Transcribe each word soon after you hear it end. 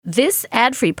This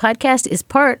ad-free podcast is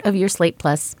part of your Slate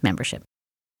Plus membership.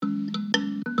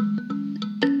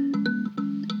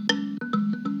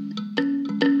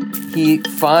 He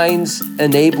finds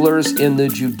enablers in the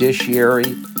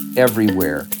judiciary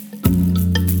everywhere.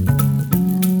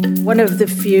 One of the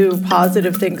few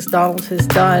positive things Donald has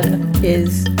done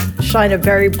is shine a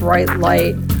very bright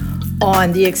light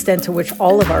on the extent to which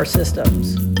all of our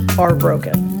systems are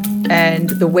broken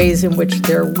and the ways in which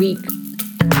they're weak.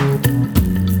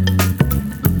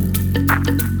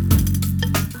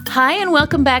 Hi, and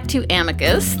welcome back to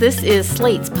Amicus. This is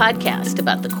Slate's podcast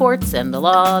about the courts and the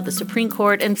law, the Supreme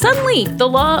Court, and suddenly the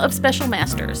law of special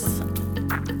masters.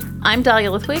 I'm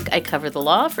Dahlia Lithwick. I cover the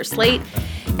law for Slate.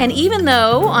 And even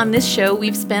though on this show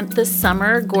we've spent the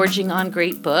summer gorging on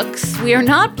great books, we are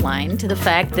not blind to the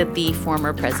fact that the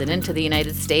former president of the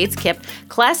United States kept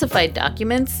classified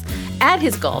documents at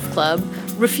his golf club,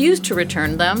 refused to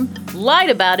return them, lied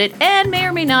about it, and may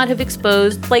or may not have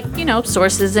exposed,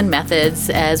 sources and methods,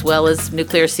 as well as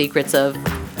nuclear secrets of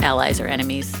allies or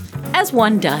enemies, as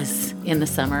one does in the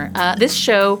summer. This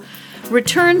show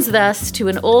returns thus to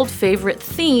an old favorite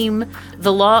theme,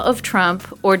 the law of Trump,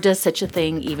 or does such a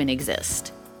thing even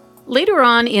exist? Later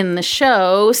on in the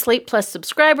show, Slate Plus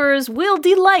subscribers will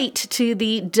delight to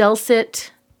the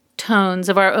dulcet tones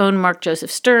of our own Mark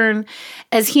Joseph Stern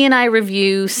as he and I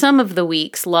review some of the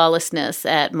week's lawlessness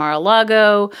at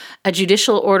Mar-a-Lago, a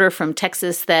judicial order from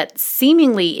Texas that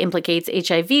seemingly implicates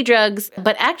HIV drugs,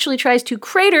 but actually tries to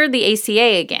crater the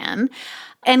ACA again.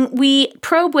 And we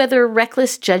probe whether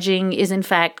reckless judging is in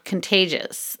fact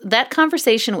contagious. That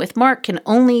conversation with Mark can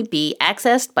only be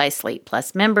accessed by Slate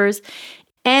Plus members.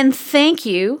 And thank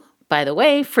you, by the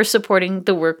way, for supporting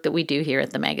the work that we do here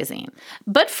at the magazine.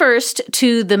 But first,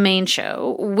 to the main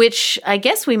show, which I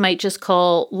guess we might just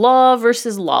call Law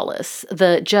versus Lawless,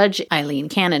 the Judge Eileen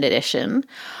Cannon edition.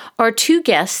 Our two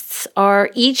guests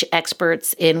are each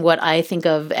experts in what I think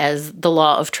of as the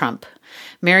law of Trump.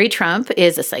 Mary Trump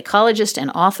is a psychologist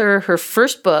and author. Her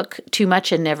first book, Too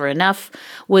Much and Never Enough,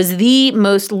 was the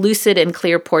most lucid and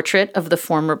clear portrait of the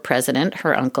former president,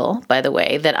 her uncle, by the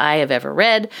way, that I have ever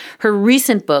read. Her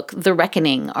recent book, The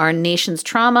Reckoning, Our Nation's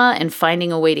Trauma and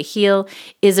Finding a Way to Heal,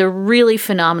 is a really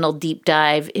phenomenal deep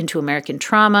dive into American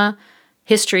trauma,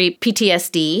 history,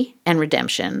 PTSD, and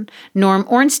redemption. Norm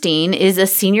Ornstein is a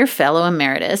senior fellow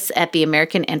emeritus at the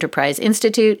American Enterprise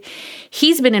Institute.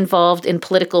 He's been involved in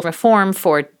political reform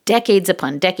for decades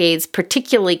upon decades,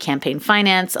 particularly campaign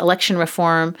finance, election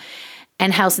reform,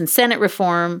 and House and Senate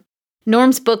reform.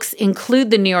 Norm's books include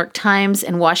the New York Times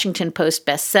and Washington Post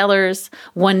bestsellers,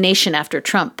 One Nation After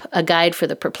Trump, A Guide for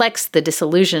the Perplexed, the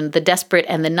Disillusioned, the Desperate,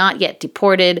 and the Not Yet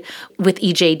Deported, with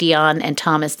E.J. Dionne and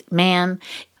Thomas Mann.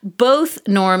 Both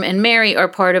Norm and Mary are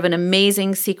part of an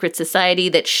amazing secret society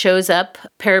that shows up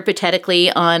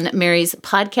peripatetically on Mary's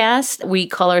podcast. We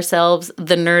call ourselves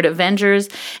the Nerd Avengers,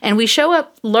 and we show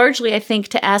up largely, I think,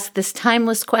 to ask this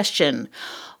timeless question: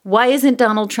 why isn't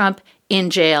Donald Trump in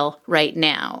jail right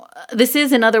now? This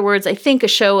is, in other words, I think, a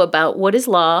show about what is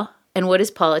law and what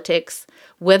is politics,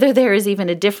 whether there is even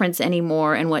a difference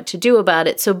anymore, and what to do about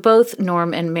it. So both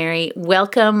Norm and Mary,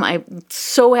 welcome. I'm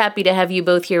so happy to have you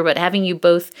both here, but having you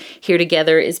both here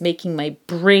together is making my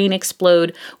brain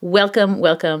explode. Welcome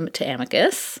to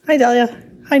Amicus. Hi, Dahlia.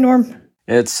 Hi, Norm.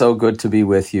 It's so good to be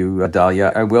with you,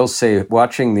 Dahlia. I will say,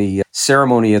 watching the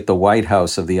ceremony at the White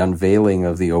House of the unveiling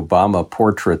of the Obama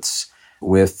portraits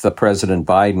with President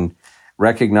Biden,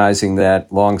 recognizing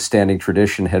that long-standing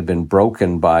tradition had been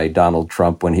broken by Donald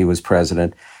Trump when he was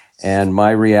president. And my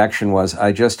reaction was,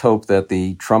 I just hope that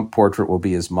the Trump portrait will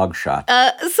be his mugshot.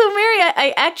 So, Mary,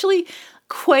 I actually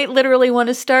quite literally want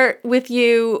to start with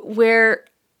you where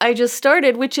I just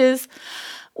started, which is,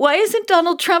 why isn't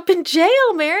Donald Trump in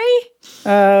jail, Mary?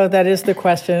 Oh, that is the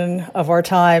question of our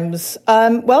times.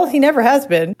 Well, he never has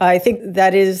been. I think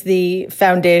that is the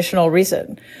foundational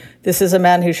reason. This is a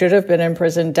man who should have been in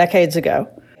prison decades ago.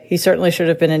 He certainly should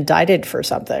have been indicted for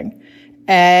something.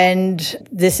 And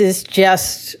this is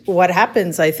just what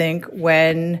happens, I think,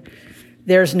 when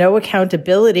there's no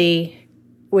accountability,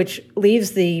 which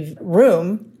leaves the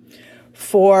room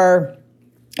for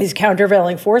these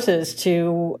countervailing forces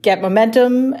to get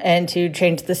momentum and to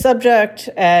change the subject.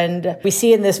 And we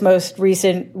see in this most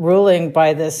recent ruling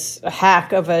by this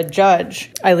hack of a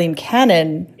judge, Eileen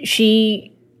Cannon,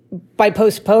 by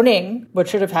postponing what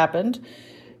should have happened,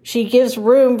 she gives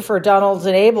room for Donald's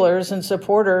enablers and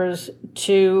supporters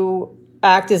to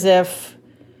act as if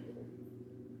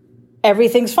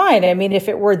everything's fine. I mean, if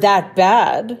it were that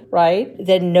bad, right,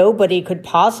 then nobody could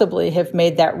possibly have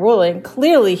made that ruling.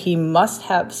 Clearly, he must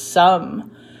have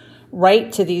some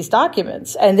right to these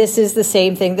documents. And this is the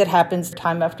same thing that happens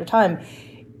time after time.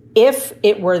 If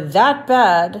it were that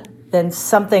bad, then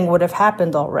something would have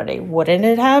happened already, wouldn't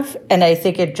it have? And I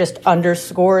think it just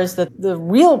underscores that the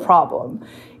real problem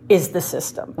is the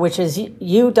system, which is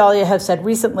you, Dahlia, have said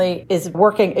recently is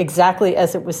working exactly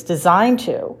as it was designed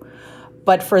to.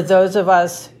 But for those of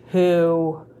us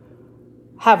who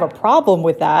have a problem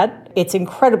with that, it's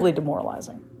incredibly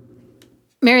demoralizing.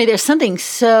 Mary, there's something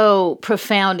so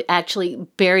profound actually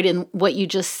buried in what you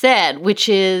just said, which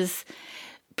is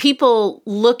people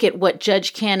look at what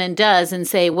Judge Cannon does and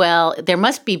say, well, there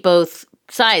must be both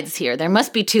sides here. There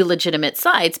must be two legitimate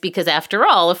sides because, after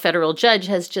all, a federal judge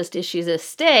has just issued a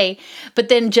stay. But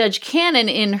then Judge Cannon,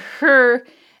 in her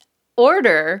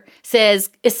order, says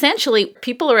essentially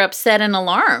people are upset and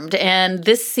alarmed and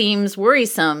this seems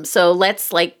worrisome, so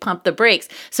let's pump the brakes.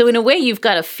 So in a way you've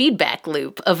got a feedback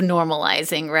loop of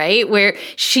normalizing, right, where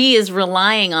she is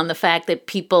relying on the fact that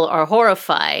people are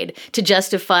horrified to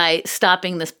justify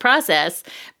stopping this process.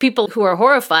 People who are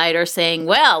horrified are saying,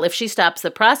 well, if she stops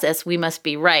the process, we must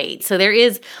be right. So there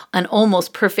is an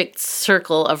almost perfect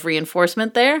circle of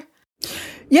reinforcement there.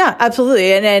 Yeah,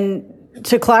 absolutely. And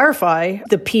to clarify,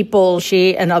 the people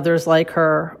she and others like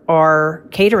her are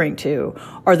catering to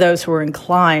are those who are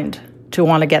inclined to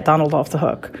want to get Donald off the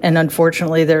hook. And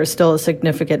unfortunately, there is still a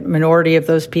significant minority of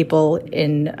those people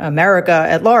in America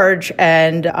at large,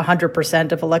 and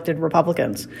 100% of elected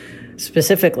Republicans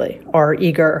specifically are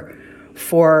eager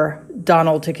for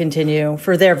Donald to continue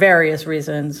for their various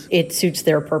reasons. It suits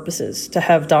their purposes to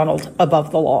have Donald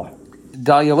above the law.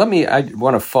 Dahlia, I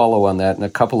want to follow on that in a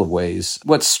couple of ways.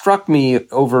 What struck me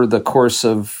over the course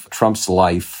of Trump's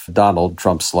life, Donald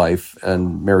Trump's life,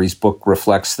 and Mary's book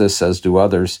reflects this, as do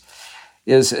others,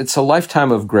 is it's a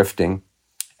lifetime of grifting.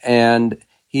 And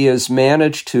he has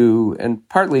managed to, and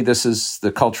partly this is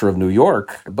the culture of New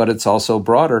York, but it's also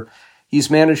broader, he's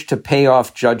managed to pay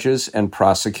off judges and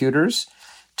prosecutors,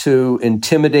 to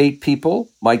intimidate people,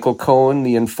 Michael Cohen,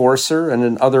 the enforcer, and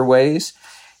in other ways.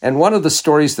 And one of the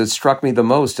stories that struck me the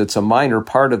most, it's a minor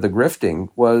part of the grifting,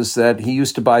 was that he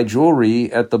used to buy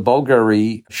jewelry at the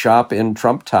Bulgari shop in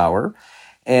Trump Tower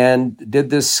and did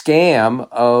this scam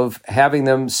of having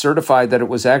them certify that it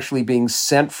was actually being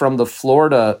sent from the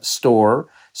Florida store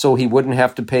so he wouldn't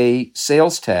have to pay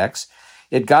sales tax.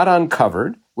 It got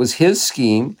uncovered, was his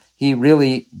scheme. He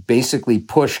really basically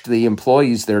pushed the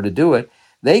employees there to do it.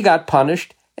 They got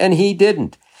punished and he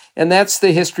didn't. And that's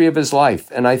the history of his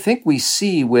life. And I think we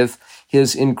see with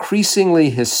his increasingly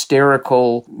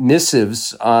hysterical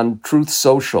missives on Truth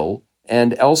Social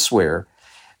and elsewhere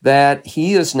that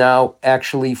he is now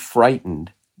actually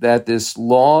frightened that this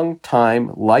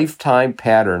lifetime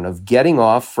pattern of getting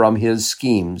off from his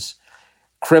schemes,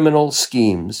 criminal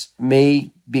schemes,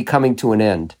 may be coming to an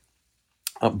end.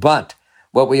 But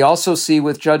what we also see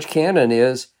with Judge Cannon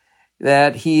is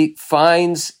that he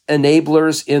finds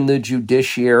enablers in the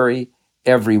judiciary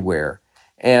everywhere.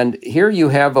 And here you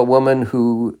have a woman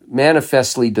who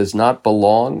manifestly does not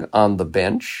belong on the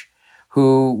bench,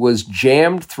 who was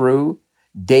jammed through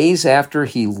days after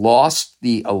he lost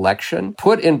the election,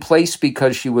 put in place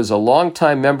because she was a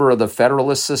longtime member of the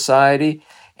Federalist Society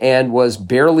and was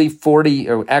barely 40,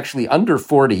 or actually under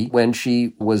 40 when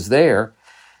she was there,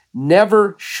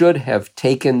 never should have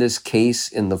taken this case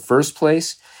in the first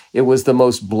place. It was the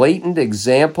most blatant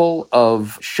example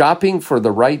of shopping for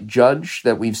the right judge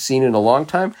that we've seen in a long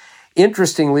time.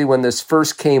 Interestingly, when this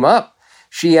first came up,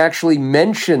 she actually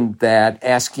mentioned that,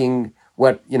 asking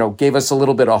what, gave us a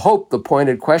little bit of hope, the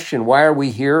pointed question, why are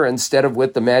we here instead of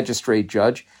with the magistrate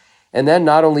judge? And then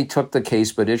not only took the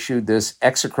case, but issued this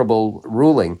execrable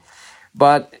ruling.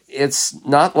 But it's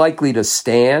not likely to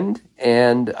stand.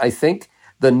 And I think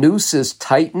the noose is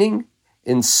tightening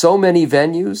in so many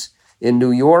venues, in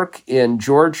New York, in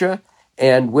Georgia,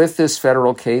 and with this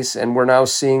federal case. And we're now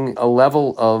seeing a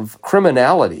level of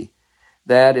criminality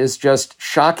that is just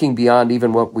shocking beyond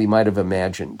even what we might have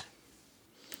imagined.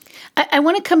 I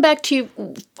want to come back to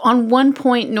you on one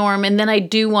point, Norm, and then I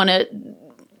do want to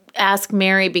ask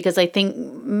Mary, because I think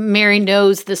Mary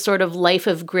knows the sort of life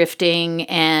of grifting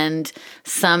and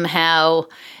somehow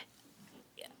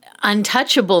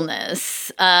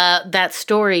untouchableness, that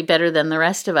story better than the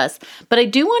rest of us. But I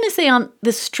do want to say on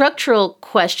the structural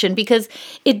question, because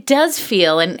it does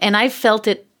feel, and I felt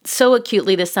it so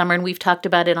acutely this summer, and we've talked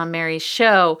about it on Mary's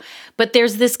show, but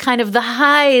there's this kind of the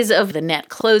highs of the net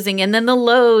closing and then the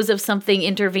lows of something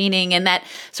intervening, and that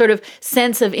sort of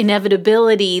sense of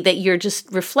inevitability that you're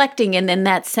just reflecting, and then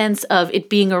that sense of it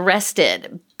being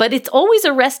arrested. But it's always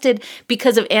arrested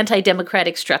because of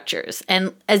anti-democratic structures.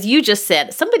 And as you just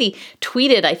said, somebody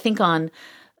tweeted, I think on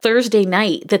Thursday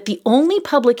night that the only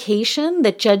publication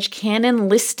that Judge Cannon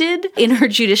listed in her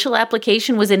judicial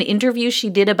application was an interview she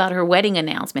did about her wedding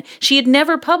announcement. She had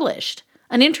never published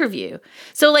an interview.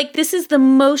 So, this is the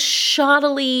most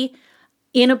shoddily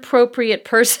inappropriate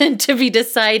person to be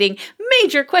deciding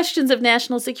major questions of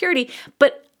national security.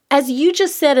 But as you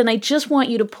just said, and I just want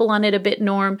you to pull on it a bit,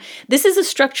 Norm, this is a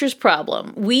structures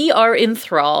problem. We are in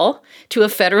thrall to a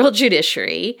federal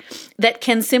judiciary that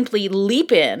can simply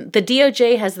leap in. The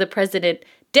DOJ has the president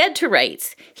dead to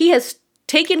rights. He has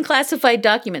taken classified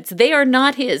documents. They are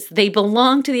not his. They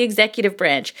belong to the executive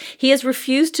branch. He has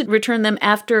refused to return them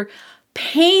after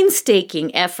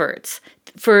painstaking efforts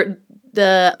for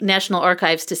the National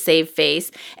Archives to save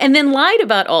face, and then lied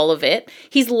about all of it.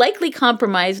 He's likely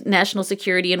compromised national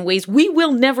security in ways we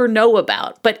will never know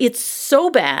about, but it's so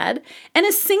bad. And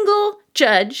a single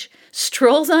judge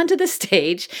strolls onto the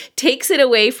stage, takes it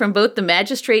away from both the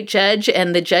magistrate judge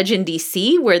and the judge in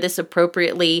D.C., where this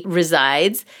appropriately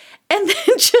resides, and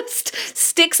then just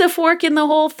sticks a fork in the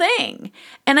whole thing.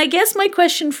 And I guess my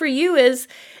question for you is,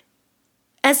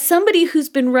 as somebody who's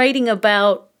been writing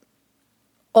about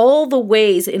all the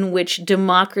ways in which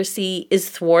democracy is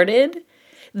thwarted,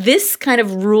 this kind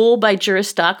of rule by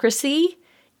juristocracy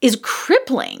is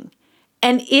crippling.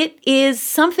 And it is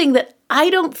something that I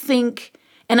don't think,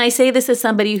 and I say this as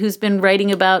somebody who's been writing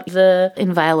about the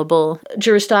inviolable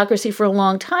juristocracy for a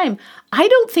long time, I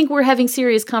don't think we're having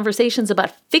serious conversations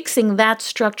about fixing that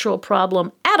structural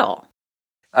problem at all.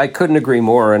 I couldn't agree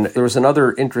more. And there was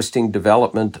another interesting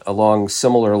development along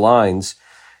similar lines.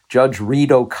 Judge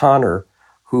Reed O'Connor,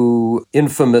 who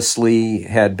infamously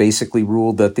had basically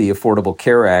ruled that the Affordable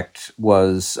Care Act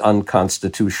was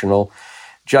unconstitutional,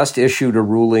 just issued a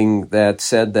ruling that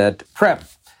said that PrEP,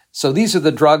 so these are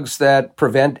the drugs that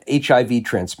prevent HIV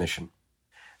transmission,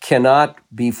 cannot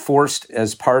be forced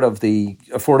as part of the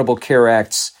Affordable Care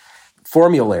Act's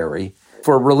formulary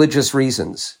for religious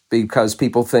reasons, because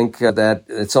people think that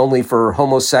it's only for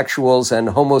homosexuals and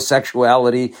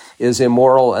homosexuality is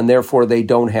immoral and therefore they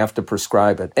don't have to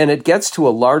prescribe it. And it gets to a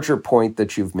larger point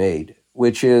that you've made,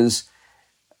 which is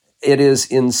it is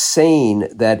insane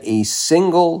that a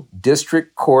single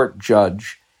district court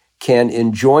judge can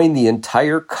enjoin the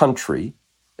entire country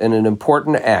in an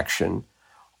important action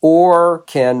or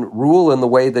can rule in the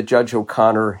way that Judge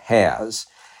O'Connor has.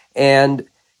 And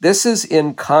this is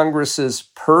in Congress's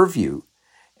purview.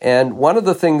 And one of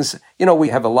the things, we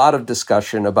have a lot of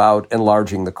discussion about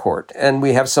enlarging the court, and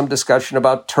we have some discussion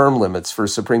about term limits for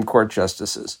Supreme Court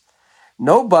justices.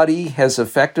 Nobody has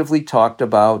effectively talked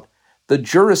about the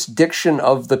jurisdiction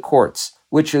of the courts,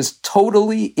 which is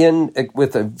totally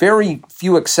with a very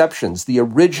few exceptions, the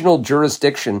original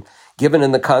jurisdiction given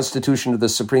in the Constitution of the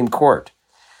Supreme Court.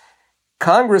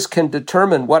 Congress can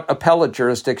determine what appellate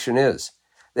jurisdiction is.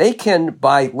 They can,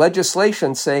 by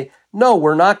legislation, say, no,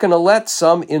 we're not going to let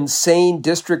some insane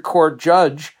district court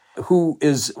judge who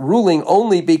is ruling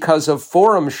only because of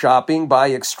forum shopping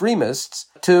by extremists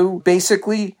to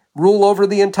basically rule over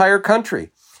the entire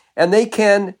country. And they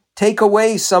can take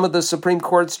away some of the Supreme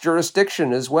Court's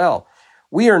jurisdiction as well.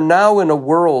 We are now in a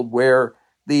world where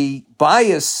the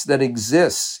bias that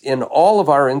exists in all of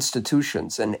our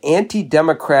institutions, an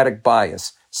anti-democratic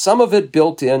bias, some of it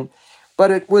built in,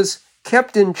 but it was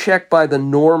kept in check by the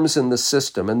norms in the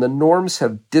system, and the norms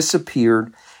have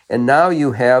disappeared, and now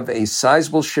you have a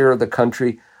sizable share of the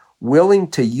country willing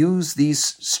to use these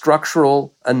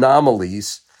structural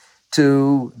anomalies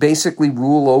to basically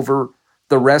rule over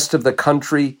the rest of the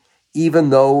country,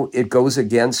 even though it goes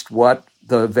against what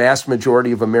the vast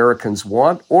majority of Americans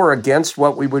want or against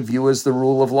what we would view as the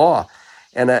rule of law.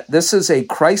 And this is a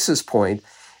crisis point,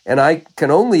 and I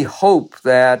can only hope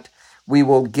that we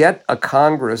will get a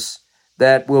Congress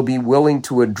that will be willing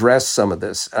to address some of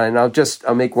this. And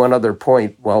I'll make one other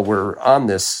point while we're on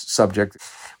this subject.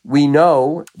 We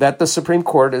know that the Supreme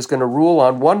Court is going to rule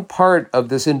on one part of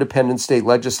this independent state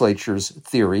legislature's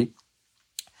theory,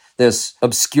 this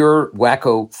obscure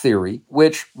wacko theory,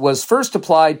 which was first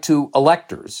applied to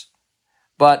electors.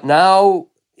 But now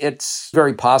it's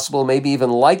very possible, maybe even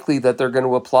likely, that they're going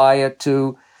to apply it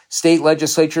to state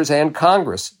legislatures and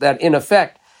Congress, that in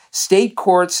effect, state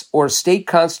courts or state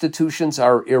constitutions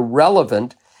are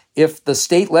irrelevant if the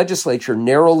state legislature,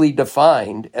 narrowly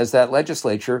defined as that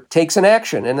legislature, takes an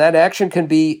action. And that action can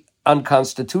be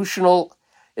unconstitutional.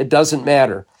 It doesn't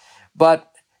matter.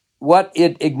 But what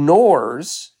it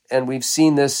ignores, and we've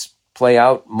seen this play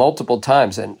out multiple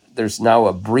times, and there's now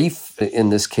a brief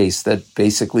in this case that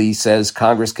basically says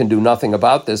Congress can do nothing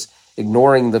about this,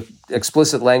 ignoring the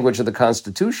explicit language of the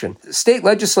Constitution. State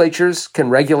legislatures can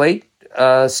regulate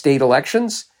state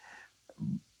elections,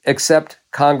 except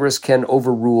Congress can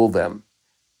overrule them.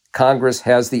 Congress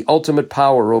has the ultimate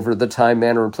power over the time,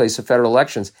 manner, and place of federal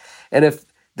elections. And if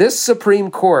this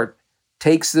Supreme Court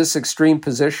takes this extreme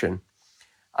position,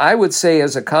 I would say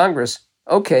as a Congress,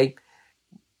 okay,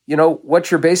 what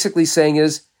you're basically saying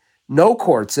is no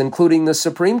courts, including the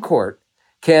Supreme Court,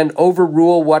 can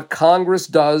overrule what Congress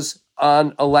does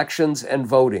on elections and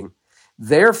voting.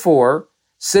 Therefore,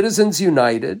 Citizens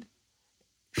United,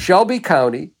 Shelby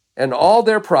County, and all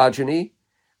their progeny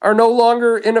are no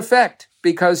longer in effect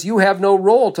because you have no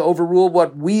role to overrule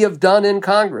what we have done in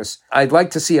Congress. I'd like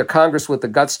to see a Congress with the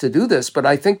guts to do this, but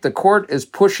I think the court is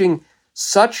pushing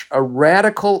such a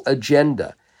radical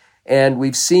agenda. And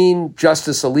we've seen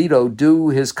Justice Alito do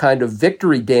his kind of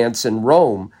victory dance in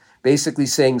Rome, basically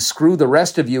saying, screw the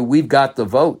rest of you, we've got the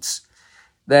votes.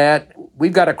 That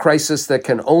we've got a crisis that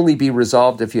can only be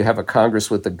resolved if you have a Congress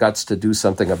with the guts to do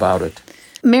something about it.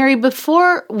 Mary,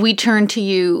 before we turn to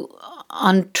you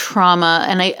on trauma,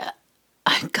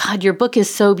 and God, your book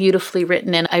is so beautifully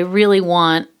written, and I really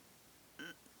want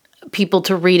people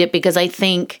to read it because I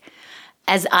think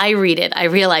as I read it, I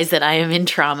realize that I am in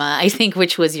trauma, I think,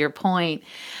 which was your point.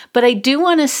 But I do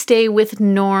want to stay with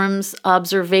Norm's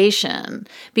observation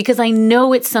because I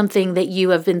know it's something that you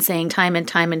have been saying time and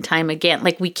time and time again.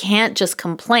 Like, we can't just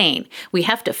complain. We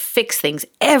have to fix things.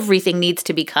 Everything needs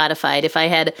to be codified. If I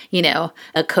had,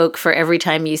 a Coke for every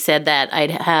time you said that,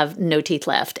 I'd have no teeth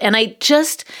left. And I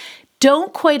just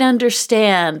don't quite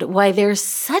understand why there's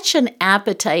such an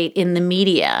appetite in the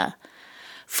media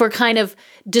for kind of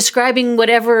describing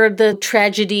whatever the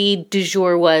tragedy du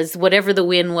jour was, whatever the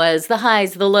win was, the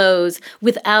highs, the lows,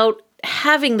 without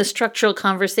having the structural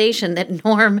conversation that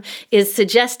Norm is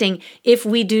suggesting. If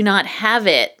we do not have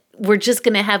it, we're just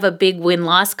going to have a big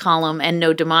win-loss column and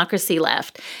no democracy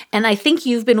left. And I think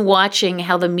you've been watching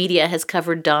how the media has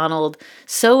covered Donald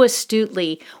so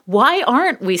astutely. Why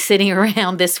aren't we sitting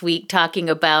around this week talking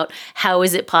about how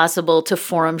is it possible to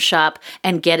forum shop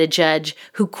and get a judge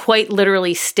who quite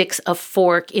literally sticks a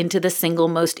fork into the single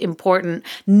most important,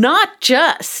 not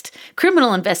just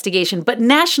criminal investigation, but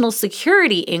national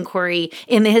security inquiry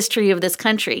in the history of this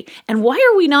country? And why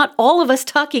are we not, all of us,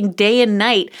 talking day and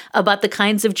night about the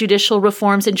kinds of judicial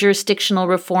reforms and jurisdictional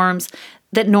reforms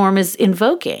that Norm is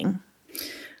invoking?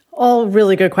 All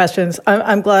really good questions.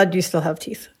 I'm glad you still have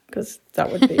teeth, because that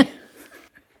would be...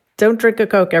 Don't drink a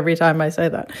Coke every time I say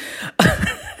that.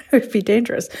 It would be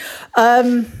dangerous.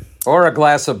 Or a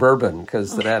glass of bourbon,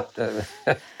 because that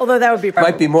although that would be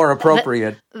might be more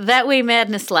appropriate. That way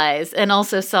madness lies, and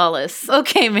also solace.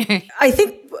 Okay, Mary. I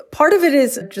think part of it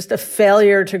is just a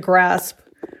failure to grasp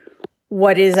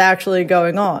what is actually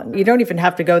going on. You don't even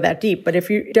have to go that deep, but if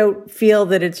you don't feel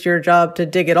that it's your job to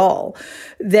dig at all,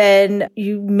 then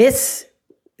you miss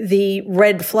the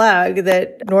red flag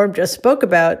that Norm just spoke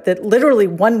about, that literally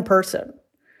one person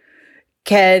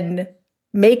can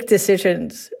make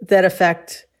decisions that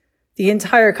affect the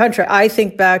entire country. I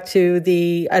think back to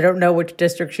I don't know which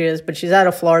district she is, but she's out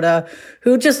of Florida,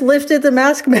 who just lifted the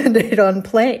mask mandate on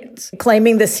planes,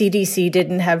 claiming the CDC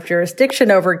didn't have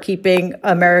jurisdiction over keeping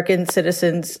American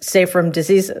citizens safe from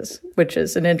diseases, which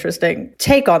is an interesting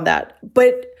take on that.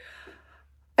 But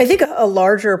I think a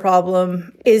larger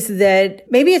problem is that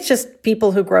maybe it's just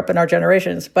people who grew up in our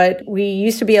generations, but we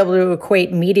used to be able to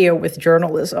equate media with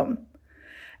journalism.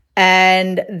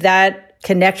 And that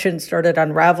connection started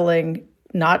unraveling,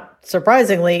 not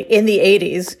surprisingly, in the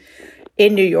 80s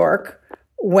in New York,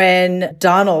 when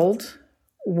Donald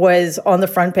was on the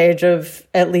front page of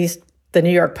at least the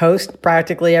New York Post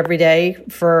practically every day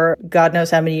for God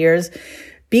knows how many years,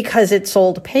 because it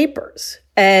sold papers.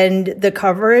 And the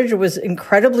coverage was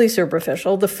incredibly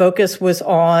superficial. The focus was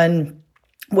on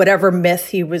whatever myth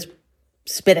he was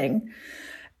spinning.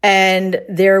 And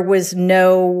there was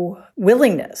no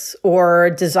willingness or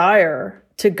desire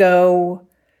to go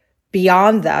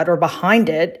beyond that or behind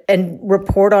it and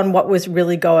report on what was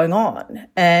really going on.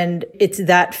 And it's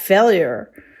that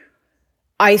failure.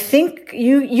 I think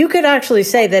you could actually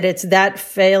say that it's that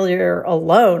failure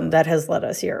alone that has led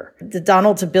us here.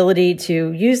 Donald's ability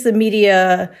to use the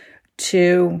media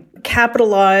to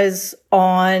capitalize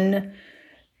on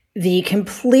the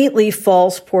completely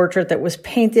false portrait that was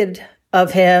painted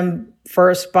of him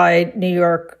first by New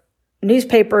York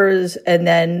newspapers and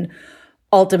then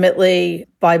ultimately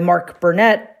by Mark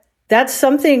Burnett. That's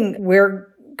something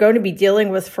we're going to be dealing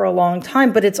with for a long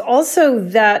time, but it's also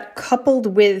that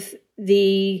coupled with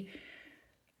the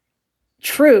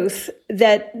truth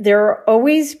that there are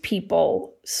always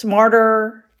people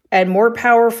smarter and more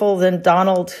powerful than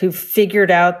Donald who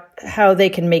figured out how they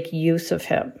can make use of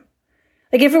him.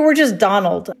 Like, if it were just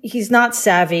Donald, he's not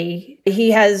savvy.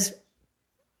 He has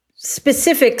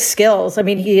specific skills. I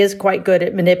mean, he is quite good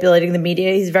at manipulating the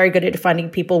media. He's very good at finding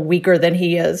people weaker than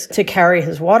he is to carry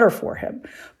his water for him.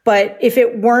 But if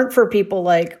it weren't for people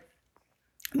like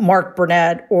Mark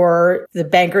Burnett or the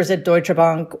bankers at Deutsche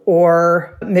Bank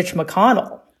or Mitch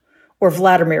McConnell or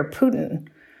Vladimir Putin,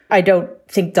 I don't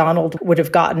think Donald would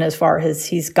have gotten as far as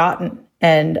he's gotten.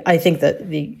 And I think that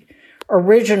the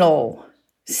original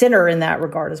sinner in that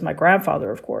regard is my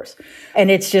grandfather, of course. And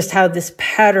it's just how this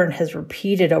pattern has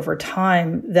repeated over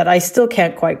time that I still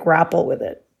can't quite grapple with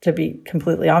it, to be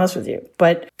completely honest with you.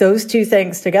 But those two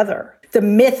things together, the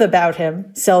myth about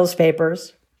him sells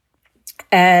papers,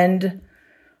 and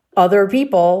other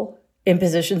people in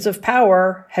positions of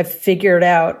power have figured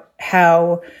out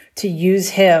how to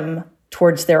use him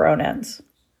towards their own ends.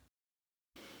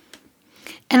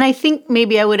 And I think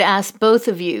maybe I would ask both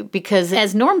of you, because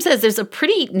as Norm says, there's a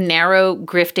pretty narrow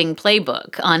grifting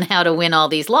playbook on how to win all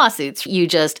these lawsuits. You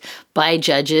just buy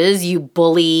judges, you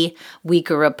bully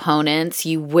weaker opponents,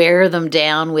 you wear them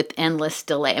down with endless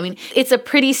delay. I mean, it's a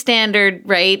pretty standard,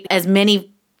 right? As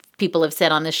many people have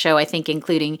said on this show, I think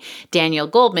including Daniel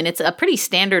Goldman, it's a pretty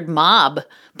standard mob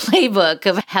playbook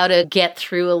of how to get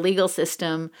through a legal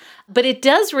system. But it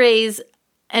does raise,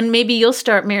 and maybe you'll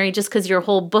start, Mary, just because your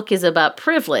whole book is about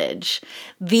privilege,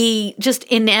 the just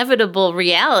inevitable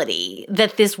reality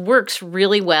that this works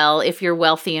really well if you're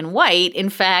wealthy and white. In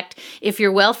fact, if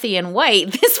you're wealthy and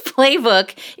white, this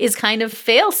playbook is kind of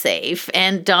fail-safe.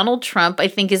 And Donald Trump, I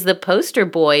think, is the poster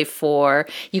boy for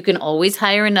you can always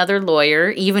hire another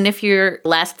lawyer, even if your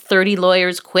last 30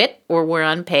 lawyers quit or were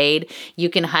unpaid. You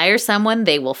can hire someone,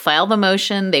 they will file the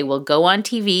motion, they will go on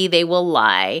TV, they will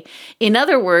lie. In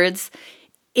other words,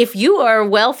 if you are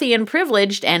wealthy and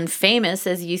privileged and famous,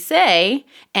 as you say,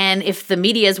 and if the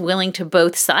media is willing to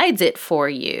both sides it for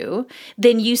you,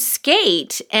 then you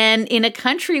skate. And in a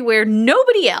country where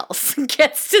nobody else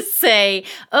gets to say,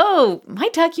 oh, my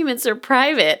documents are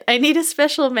private, I need a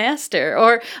special master,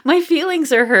 or my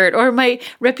feelings are hurt, or my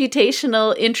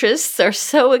reputational interests are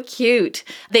so acute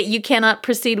that you cannot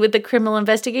proceed with the criminal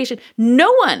investigation.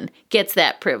 No one gets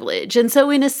that privilege. And so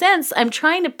in a sense, I'm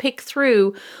trying to pick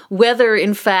through whether,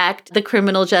 in fact, the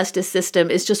criminal justice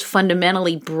system is just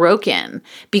fundamentally broken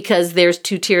because there's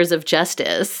two tiers of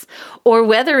justice, or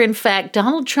whether, in fact,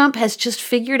 Donald Trump has just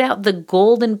figured out the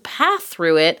golden path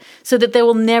through it so that there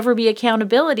will never be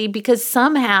accountability because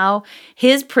somehow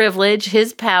his privilege,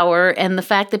 his power, and the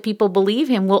fact that people believe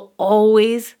him will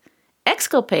always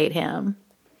exculpate him.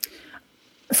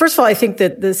 First of all, I think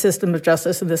that the system of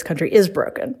justice in this country is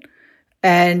broken.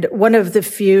 And one of the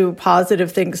few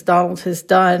positive things Donald has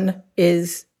done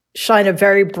is shine a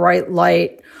very bright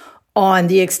light on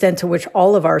the extent to which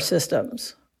all of our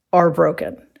systems are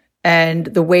broken and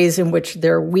the ways in which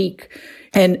they're weak.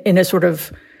 And in a sort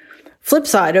of flip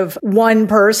side of one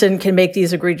person can make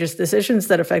these egregious decisions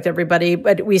that affect everybody.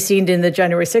 But we've seen in the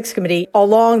January 6th committee,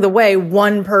 along the way,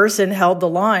 one person held the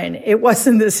line. It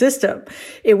wasn't the system.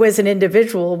 It was an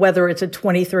individual, whether it's a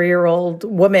 23-year-old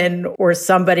woman or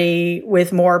somebody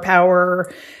with more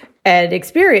power and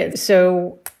experience.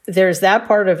 So there's that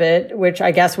part of it, which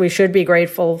I guess we should be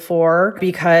grateful for,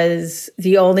 because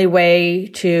the only way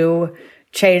to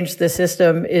change the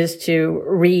system is to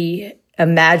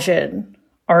reimagine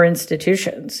our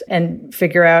institutions and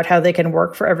figure out how they can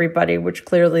work for everybody, which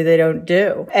clearly they don't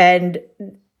do. And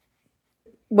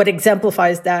what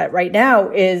exemplifies that right now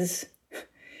is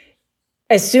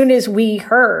as soon as we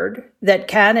heard that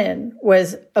Cannon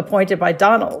was appointed by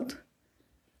Donald,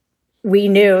 we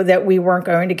knew that we weren't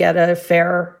going to get a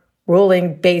fair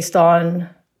ruling based on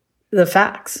the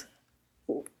facts.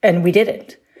 And we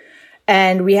didn't.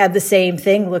 And we had the same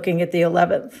thing looking at the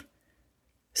 11th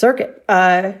Circuit.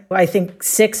 I think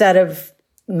 6 out of,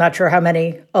 I'm not sure how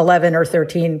many, 11 or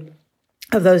 13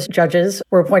 of those judges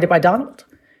were appointed by Donald.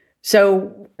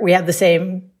 So we had the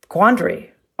same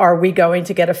quandary. Are we going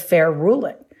to get a fair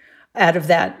ruling out of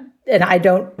that? And I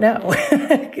don't know.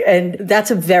 And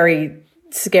that's a very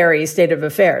scary state of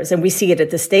affairs. And we see it at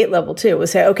the state level too. We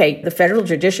say, okay, the federal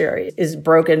judiciary is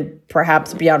broken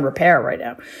perhaps beyond repair right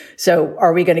now. So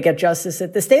are we going to get justice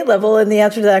at the state level? And the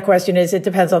answer to that question is it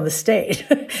depends on the state.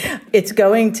 It's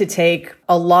going to take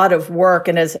a lot of work.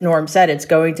 And as Norm said, it's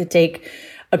going to take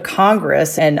a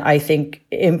Congress. And I think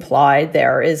implied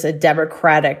there is a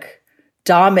Democratic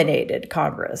dominated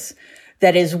Congress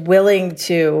that is willing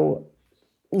to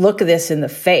look this in the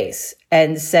face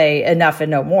and say enough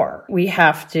and no more. We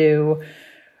have to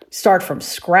start from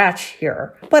scratch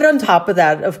here. But on top of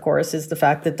that, of course, is the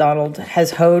fact that Donald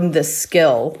has honed the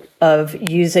skill of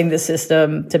using the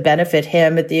system to benefit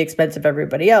him at the expense of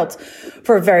everybody else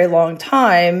for a very long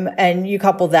time. And you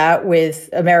couple that with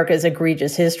America's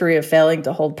egregious history of failing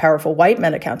to hold powerful white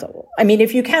men accountable. I mean,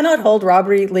 if you cannot hold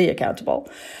Robert E. Lee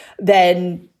accountable,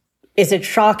 then is it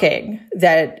shocking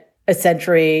that a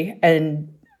century and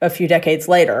a few decades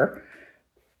later,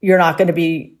 you're not going to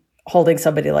be holding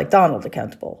somebody like Donald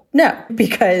accountable? No,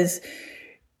 because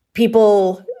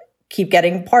people keep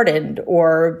getting pardoned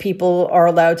or people are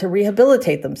allowed to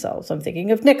rehabilitate themselves. I'm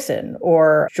thinking of Nixon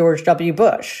or George W.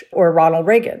 Bush or Ronald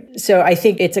Reagan. So I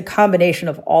think it's a combination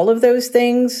of all of those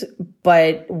things,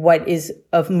 but what is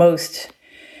of most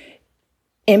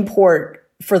import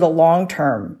for the long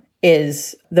term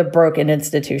is the broken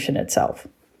institution itself.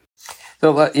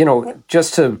 So,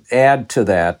 just to add to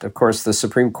that, of course, the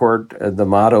Supreme Court, the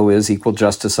motto is equal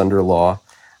justice under law.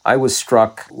 I was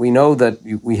struck. We know that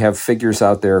we have figures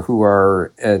out there who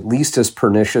are at least as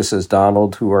pernicious as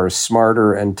Donald, who are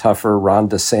smarter and tougher, Ron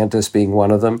DeSantis being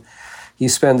one of them. He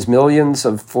spends millions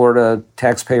of Florida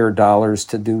taxpayer dollars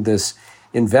to do this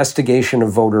investigation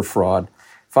of voter fraud,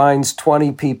 finds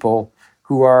 20 people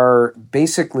who are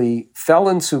basically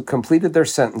felons who completed their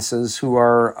sentences, who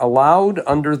are allowed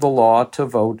under the law to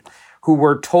vote, who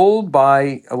were told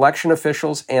by election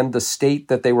officials and the state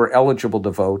that they were eligible to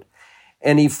vote,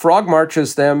 and he frog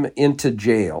marches them into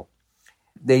jail.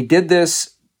 They did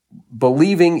this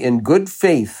believing in good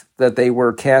faith that they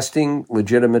were casting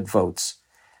legitimate votes.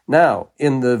 Now,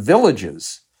 in the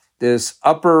villages, this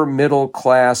upper middle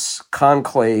class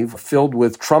conclave filled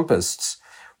with Trumpists,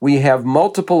 we have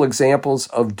multiple examples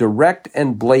of direct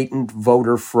and blatant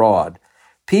voter fraud.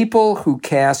 People who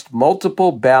cast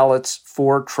multiple ballots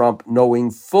for Trump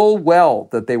knowing full well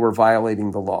that they were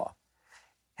violating the law.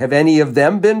 Have any of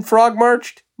them been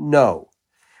frog-marched? No.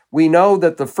 We know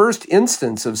that the first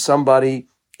instance of somebody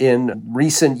in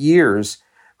recent years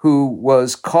who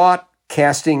was caught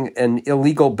casting an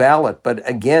illegal ballot, but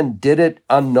again did it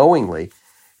unknowingly,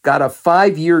 got a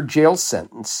 5-year jail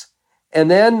sentence. And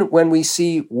then when we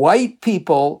see white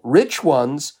people, rich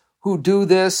ones, who do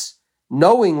this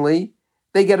knowingly,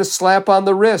 they get a slap on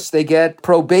the wrist. They get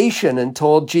probation and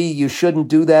told, gee, you shouldn't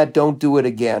do that. Don't do it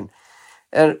again.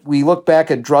 And we look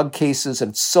back at drug cases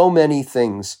and so many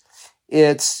things.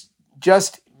 It's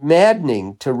just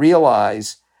maddening to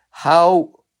realize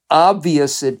how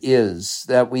obvious it is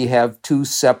that we have two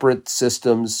separate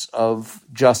systems of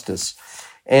justice.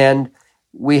 And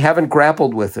we haven't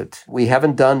grappled with it. We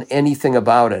haven't done anything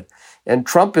about it. And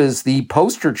Trump is the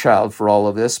poster child for all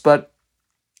of this, but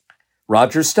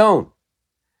Roger Stone.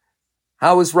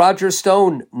 How is Roger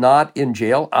Stone not in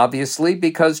jail? Obviously,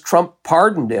 because Trump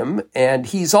pardoned him, and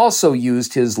he's also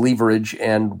used his leverage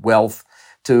and wealth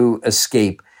to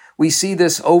escape. We see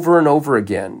this over and over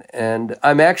again, and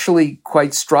I'm actually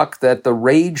quite struck that the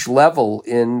rage level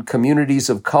in communities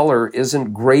of color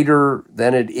isn't greater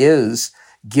than it is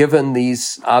given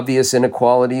these obvious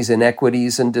inequalities,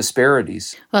 inequities, and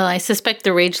disparities. Well, I suspect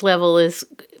the rage level is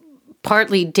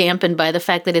partly dampened by the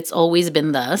fact that it's always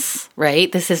been thus,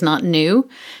 right? This is not new.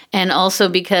 And also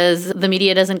because the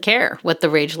media doesn't care what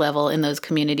the rage level in those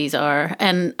communities are.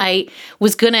 And I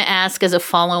was going to ask, as a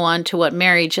follow-on to what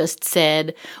Mary just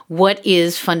said, what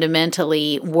is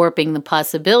fundamentally warping the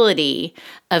possibility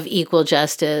of equal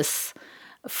justice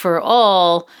for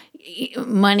all?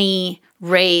 Money,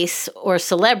 race, or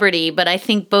celebrity? But I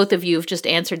think both of you have just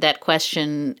answered that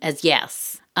question as yes.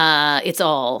 It's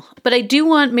all. But I do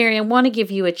want, Mary, I want to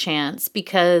give you a chance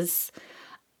because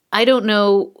I don't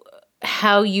know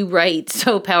how you write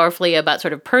so powerfully about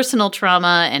sort of personal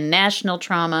trauma and national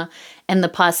trauma and the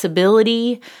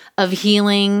possibility of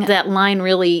healing. That line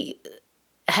really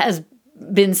has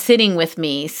been sitting with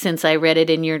me since I read it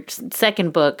in your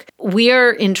second book. We are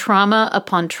in trauma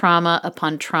upon trauma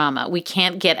upon trauma. We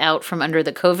can't get out from under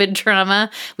the COVID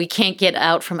trauma. We can't get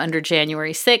out from under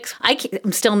January 6th.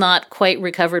 I'm still not quite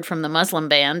recovered from the Muslim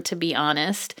ban, to be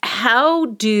honest. How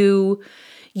do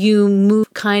you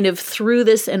move kind of through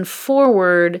this and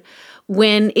forward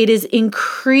when it is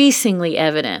increasingly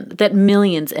evident that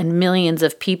millions and millions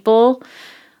of people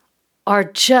are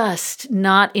just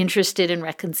not interested in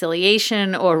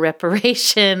reconciliation or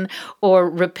reparation or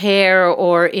repair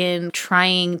or in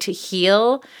trying to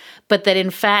heal, but that in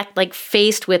fact, like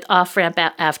faced with off-ramp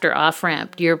after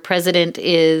off-ramp, your president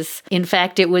is, in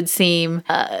fact, it would seem,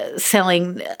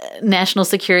 selling national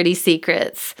security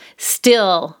secrets,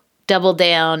 still double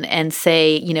down and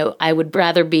say, you know, I would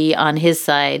rather be on his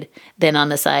side than on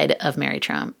the side of Mary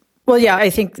Trump. Well, yeah,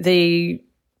 I think the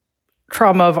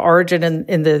trauma of origin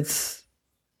in this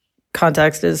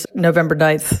context is November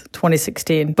 9th,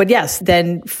 2016. But yes,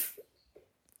 then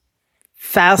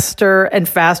faster and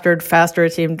faster,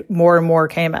 it seemed more and more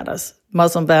came at us.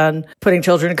 Muslim ban, putting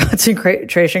children in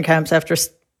concentration camps after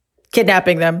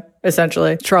kidnapping them,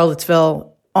 essentially.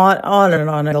 Charlottesville, on and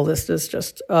on. And the list is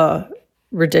just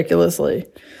ridiculously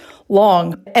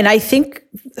long. And I think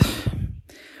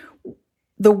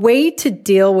the way to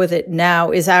deal with it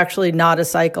now is actually not a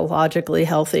psychologically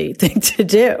healthy thing to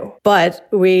do. But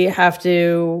we have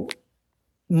to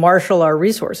marshal our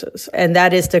resources, and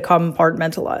that is to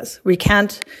compartmentalize. We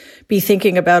can't be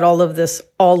thinking about all of this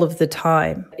all of the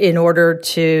time in order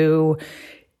to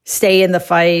stay in the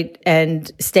fight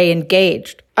and stay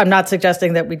engaged. I'm not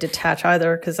suggesting that we detach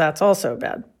either, because that's also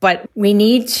bad. But we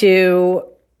need to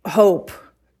hope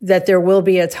that there will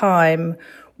be a time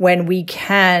when we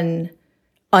can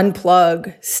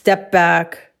unplug, step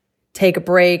back, take a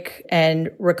break, and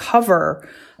recover.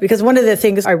 Because one of the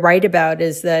things I write about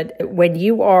is that when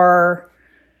you are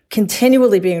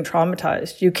continually being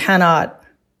traumatized, you cannot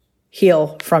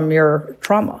heal from your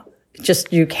trauma.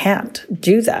 Just, you can't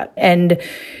do that. And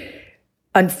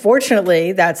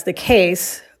unfortunately, that's the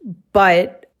case.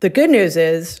 But the good news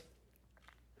is,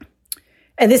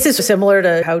 and this is similar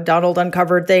to how Donald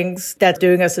uncovered things, that's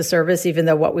doing us a service, even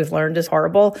though what we've learned is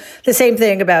horrible. The same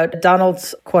thing about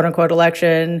Donald's quote unquote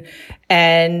election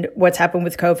and what's happened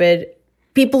with COVID.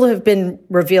 People have been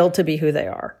revealed to be who they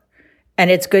are. And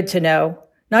it's good to know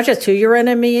not just who your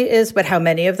enemy is, but how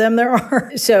many of them there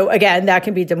are. So again, that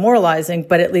can be demoralizing,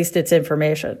 but at least it's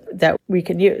information that we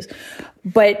can use.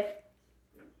 But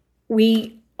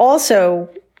we also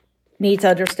need to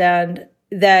understand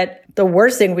that the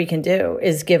worst thing we can do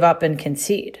is give up and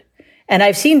concede. And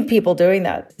I've seen people doing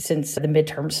that since the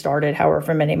midterms started,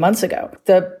 however many months ago.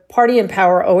 The party in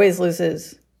power always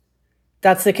loses.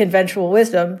 That's the conventional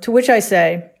wisdom, to which I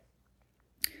say,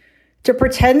 to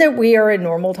pretend that we are in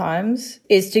normal times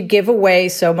is to give away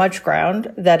so much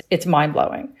ground that it's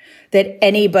mind-blowing, that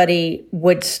anybody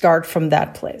would start from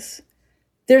that place.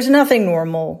 There's nothing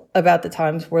normal about the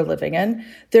times we're living in.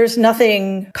 There's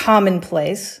nothing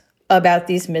commonplace about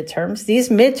these midterms. These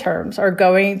midterms are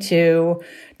going to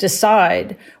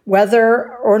decide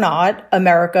whether or not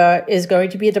America is going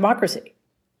to be a democracy.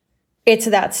 It's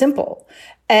that simple.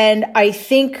 And I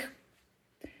think,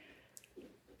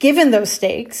 given those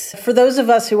stakes, for those of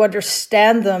us who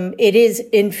understand them, it is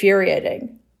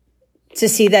infuriating to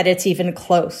see that it's even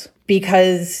close,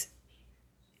 because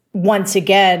once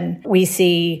again, we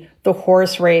see the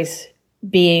horse race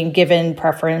being given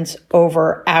preference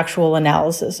over actual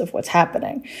analysis of what's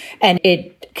happening. And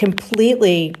it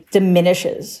completely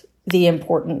diminishes the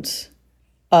importance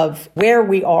of where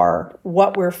we are,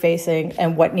 what we're facing,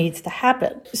 and what needs to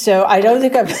happen. So I don't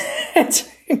think I'm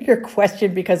answering your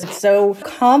question because it's so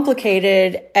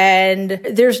complicated and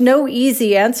there's no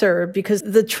easy answer, because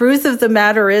the truth of the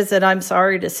matter is, and I'm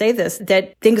sorry to say this,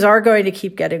 that things are going to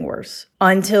keep getting worse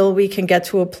until we can get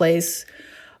to a place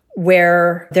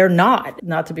where they're not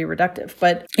to be reductive.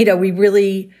 But, we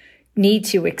really need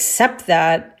to accept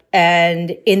that.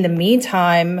 And in the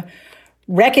meantime,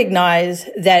 recognize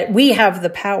that we have the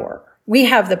power. We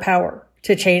have the power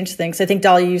to change things. I think,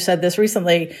 Dahlia, you said this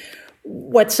recently.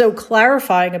 What's so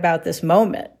clarifying about this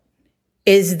moment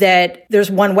is that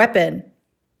there's one weapon,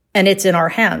 and it's in our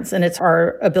hands, and it's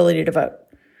our ability to vote.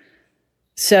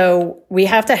 So we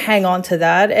have to hang on to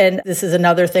that. And this is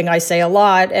another thing I say a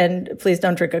lot, and please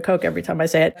don't drink a Coke every time I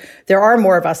say it. There are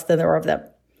more of us than there are of them.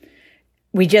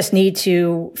 We just need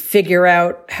to figure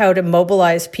out how to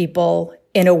mobilize people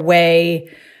in a way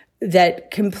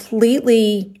that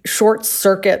completely short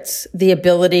circuits the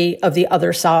ability of the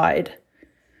other side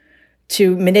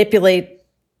to manipulate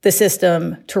the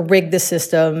system, to rig the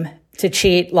system, to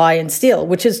cheat, lie, and steal,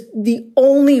 which is the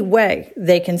only way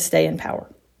they can stay in power.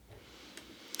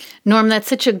 Norm, that's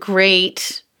such a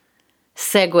great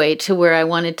segue to where I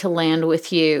wanted to land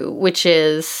with you, which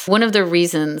is one of the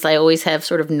reasons I always have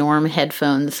sort of Norm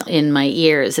headphones in my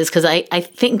ears is because I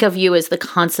think of you as the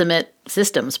consummate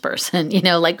systems person,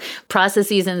 like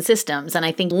processes and systems. And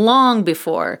I think long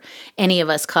before any of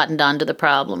us cottoned on to the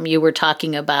problem, you were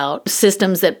talking about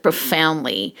systems that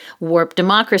profoundly warp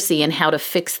democracy and how to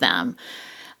fix them.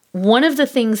 One of the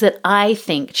things that I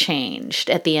think changed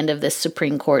at the end of this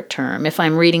Supreme Court term, if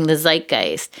I'm reading the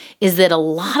zeitgeist, is that a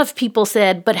lot of people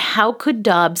said, but how could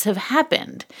Dobbs have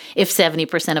happened if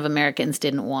 70% of Americans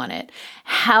didn't want it?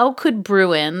 How could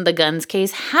Bruen, the guns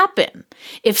case, happen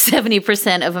if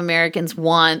 70% of Americans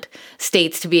want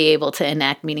states to be able to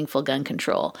enact meaningful gun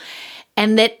control?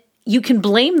 And that you can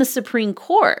blame the Supreme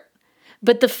Court,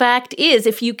 But the fact is,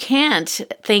 if you can't,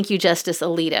 thank you, Justice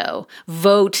Alito,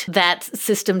 vote that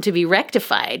system to be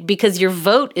rectified because your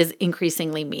vote is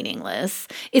increasingly meaningless,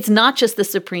 it's not just the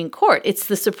Supreme Court. It's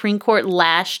the Supreme Court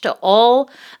lashed to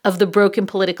all of the broken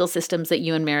political systems that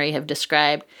you and Mary have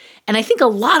described. And I think a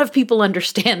lot of people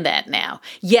understand that now.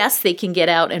 Yes, they can get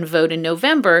out and vote in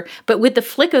November, but with the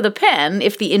flick of the pen,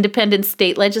 if the independent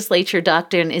state legislature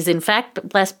doctrine is in fact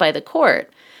blessed by the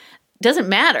court, it doesn't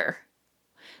matter.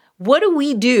 What do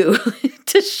we do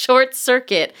to short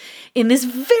circuit in this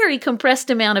very compressed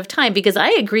amount of time? Because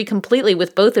I agree completely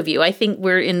with both of you. I think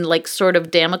we're in like sort of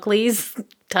Damocles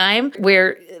time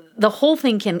where the whole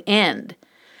thing can end.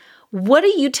 What are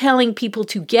you telling people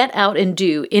to get out and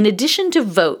do in addition to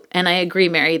vote? And I agree,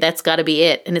 Mary, that's got to be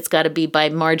it. And it's got to be by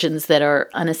margins that are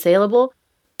unassailable.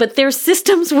 But there's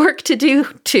systems work to do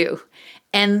too.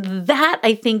 And that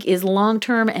I think is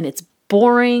long-term and it's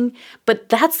boring, but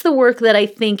that's the work that I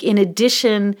think, in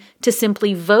addition to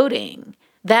simply voting,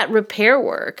 that repair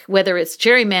work, whether it's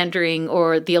gerrymandering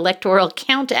or the Electoral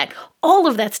Count Act, all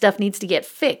of that stuff needs to get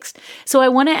fixed. So I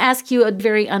want to ask you a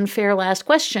very unfair last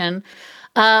question,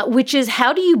 which is,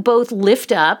 how do you both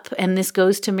lift up, and this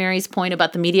goes to Mary's point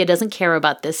about the media doesn't care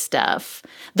about this stuff,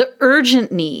 the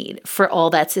urgent need for all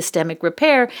that systemic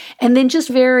repair, and then just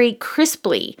very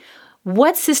crisply,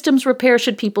 what systems repair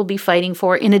should people be fighting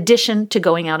for in addition to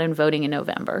going out and voting in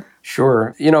November?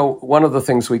 Sure. One of the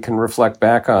things we can reflect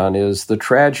back on is the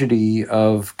tragedy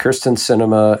of Kyrsten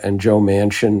Sinema and Joe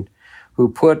Manchin, who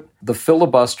put the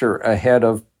filibuster ahead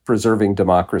of preserving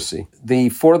democracy. The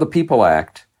For the People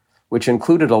Act, which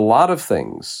included a lot of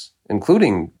things,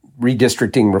 including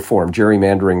redistricting reform,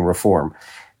 gerrymandering reform.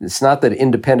 It's not that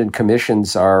independent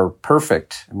commissions are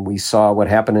perfect. We saw what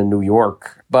happened in New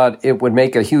York, but it would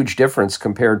make a huge difference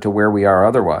compared to where we are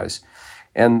otherwise.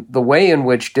 And the way in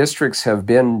which districts have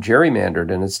been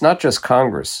gerrymandered, and it's not just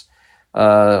Congress,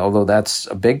 although that's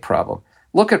a big problem.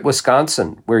 Look at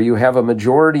Wisconsin, where you have a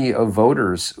majority of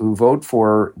voters who vote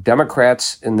for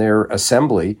Democrats in their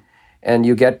assembly, and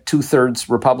you get 2/3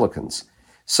 Republicans.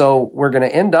 So we're going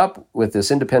to end up with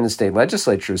this independent state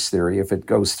legislatures theory, if it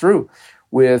goes through,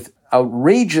 with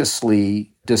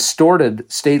outrageously distorted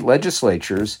state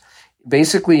legislatures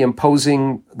basically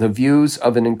imposing the views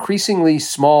of an increasingly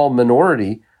small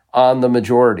minority on the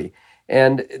majority.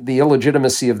 And the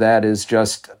illegitimacy of that is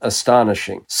just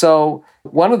astonishing. So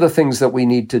one of the things that we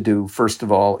need to do, first of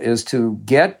all, is to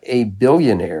get a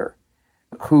billionaire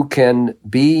who can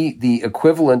be the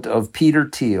equivalent of Peter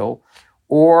Thiel,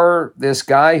 or this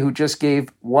guy who just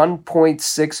gave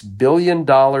 $1.6 billion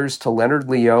to Leonard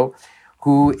Leo,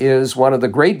 who is one of the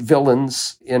great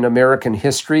villains in American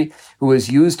history, who has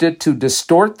used it to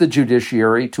distort the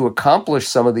judiciary to accomplish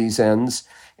some of these ends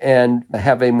and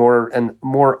have a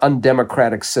more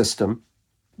undemocratic system.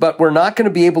 But we're not going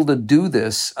to be able to do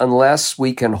this unless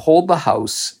we can hold the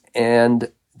House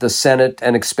and the Senate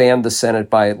and expand the Senate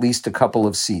by at least a couple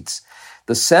of seats.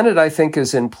 The Senate, I think,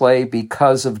 is in play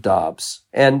because of Dobbs.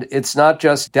 And it's not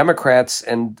just Democrats,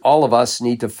 and all of us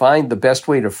need to find the best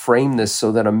way to frame this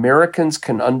so that Americans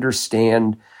can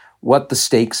understand what the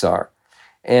stakes are.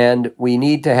 And we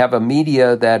need to have a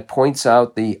media that points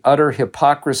out the utter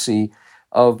hypocrisy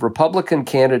of Republican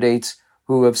candidates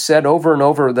who have said over and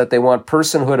over that they want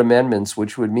personhood amendments,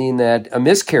 which would mean that a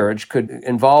miscarriage could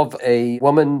involve a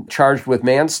woman charged with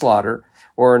manslaughter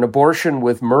or an abortion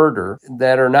with murder,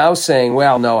 that are now saying,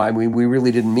 well, no, we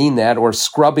really didn't mean that, or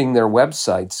scrubbing their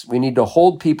websites. We need to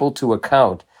hold people to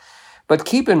account. But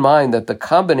keep in mind that the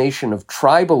combination of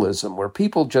tribalism, where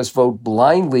people just vote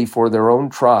blindly for their own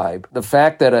tribe, the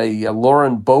fact that a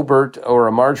Lauren Boebert or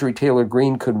a Marjorie Taylor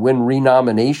Greene could win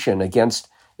renomination against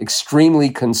extremely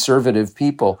conservative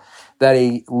people, that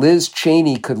a Liz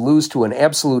Cheney could lose to an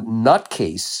absolute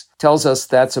nutcase, tells us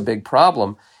that's a big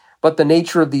problem. But the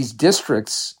nature of these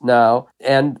districts now,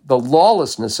 and the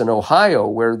lawlessness in Ohio,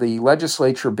 where the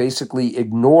legislature basically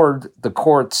ignored the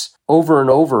courts over and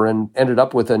over and ended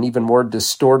up with an even more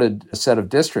distorted set of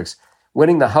districts.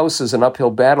 Winning the House is an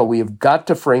uphill battle. We have got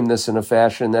to frame this in a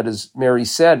fashion that, as Mary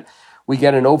said, we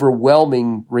get an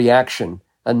overwhelming reaction,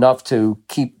 enough to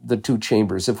keep the two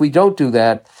chambers. If we don't do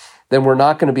that, then we're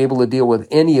not going to be able to deal with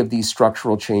any of these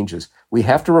structural changes. We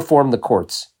have to reform the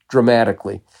courts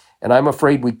dramatically. And I'm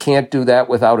afraid we can't do that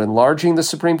without enlarging the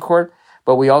Supreme Court,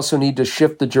 but we also need to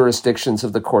shift the jurisdictions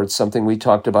of the courts, something we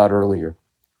talked about earlier.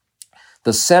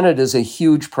 The Senate is a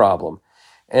huge problem,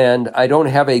 and I don't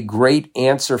have a great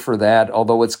answer for that,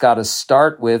 although it's got to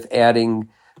start with adding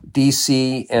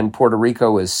D.C. and Puerto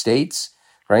Rico as states.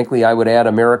 Frankly, I would add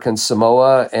American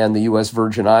Samoa and the U.S.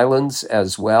 Virgin Islands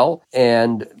as well,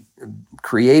 and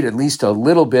create at least a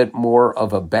little bit more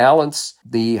of a balance.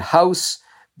 The House,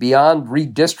 beyond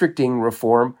redistricting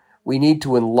reform, we need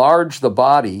to enlarge the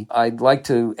body. I'd like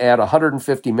to add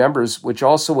 150 members, which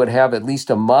also would have at least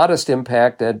a modest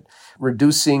impact at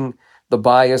reducing the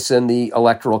bias in the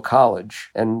Electoral College.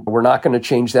 And we're not going to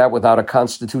change that without a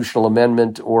constitutional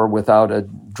amendment or without a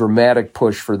dramatic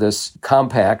push for this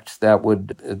compact that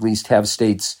would at least have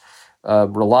states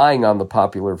relying on the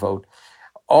popular vote.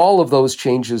 All of those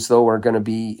changes, though, are going to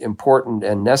be important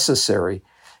and necessary.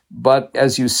 But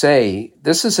as you say,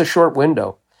 this is a short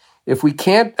window. If we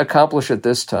can't accomplish it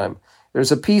this time,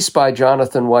 there's a piece by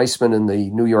Jonathan Weissman in the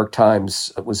New York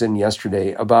Times that was in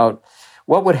yesterday about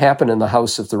what would happen in the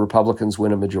House if the Republicans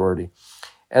win a majority.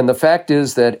 And the fact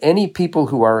is that any people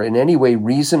who are in any way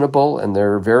reasonable, and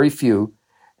there are very few,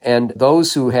 and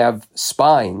those who have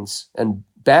spines and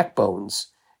backbones,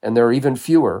 and there are even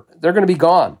fewer, they're going to be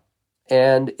gone.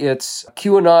 And it's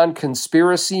QAnon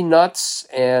conspiracy nuts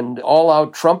and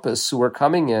all-out Trumpists who are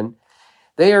coming in.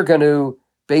 They are going to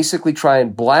basically try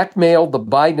and blackmail the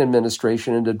Biden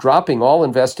administration into dropping all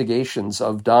investigations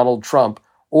of Donald Trump,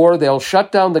 or they'll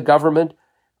shut down the government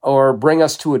or bring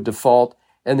us to a default,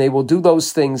 and they will do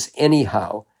those things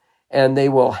anyhow. And they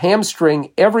will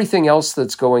hamstring everything else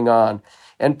that's going on.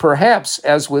 And perhaps,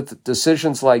 as with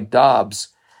decisions like Dobbs,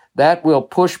 that will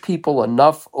push people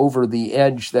enough over the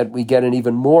edge that we get an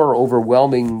even more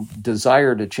overwhelming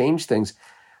desire to change things.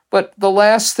 But the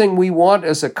last thing we want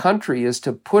as a country is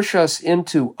to push us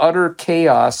into utter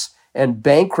chaos and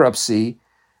bankruptcy,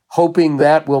 hoping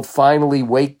that will finally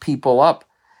wake people up.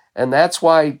 And that's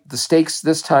why the stakes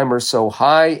this time are so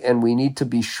high, and we need to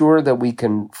be sure that we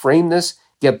can frame this,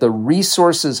 get the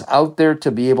resources out there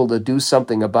to be able to do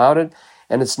something about it.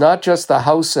 And it's not just the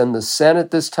House and the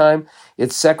Senate this time.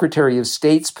 It's Secretary of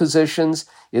State's positions,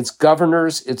 it's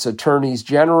governors, it's attorneys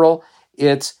general,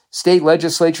 it's state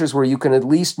legislatures where you can at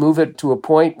least move it to a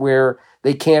point where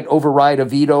they can't override a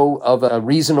veto of a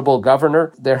reasonable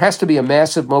governor. There has to be a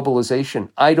massive mobilization.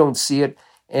 I don't see it.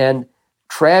 And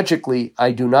tragically,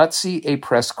 I do not see a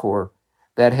press corps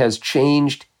that has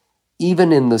changed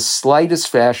even in the slightest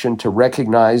fashion to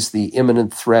recognize the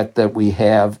imminent threat that we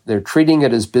have. They're treating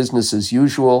it as business as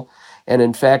usual. And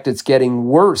in fact, it's getting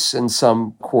worse in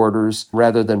some quarters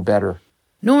rather than better.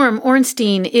 Norm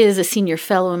Ornstein is a senior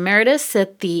fellow emeritus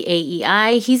at the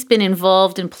AEI. He's been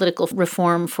involved in political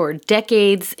reform for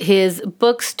decades. His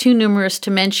books, too numerous to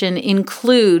mention,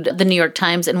 include the New York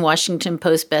Times and Washington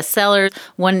Post bestsellers,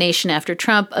 One Nation After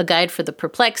Trump, A Guide for the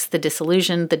Perplexed, the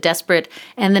Disillusioned, the Desperate,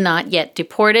 and the Not Yet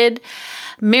Deported.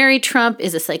 Mary Trump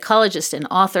is a psychologist and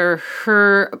author.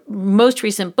 Her most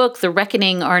recent book, The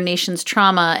Reckoning, Our Nation's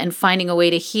Trauma and Finding a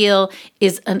Way to Heal,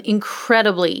 is an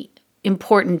incredibly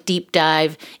important deep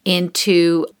dive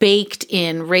into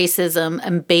baked-in racism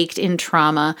and baked-in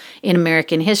trauma in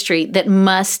American history that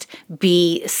must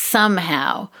be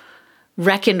somehow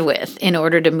reckoned with in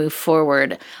order to move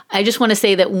forward. I just want to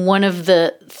say that one of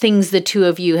the things the two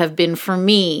of you have been for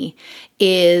me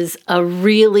is a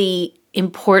really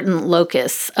important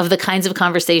locus of the kinds of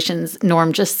conversations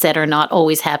Norm just said are not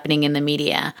always happening in the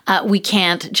media. We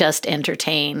can't just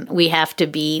entertain. We have to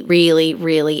be really,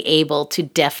 really able to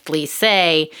deftly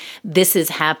say, this is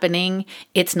happening.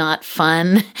 It's not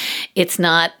fun. It's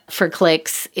not for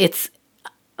clicks. It's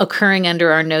occurring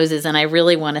under our noses. And I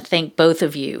really want to thank both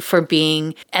of you for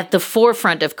being at the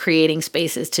forefront of creating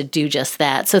spaces to do just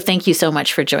that. So thank you so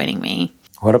much for joining me.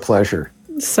 What a pleasure.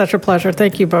 Such a pleasure.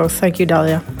 Thank you both. Thank you,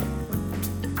 Dahlia.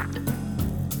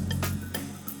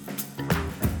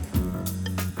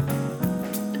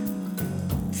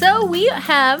 So we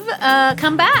have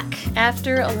come back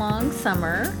after a long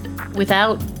summer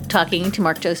without talking to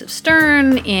Mark Joseph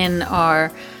Stern in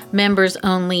our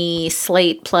members-only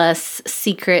Slate Plus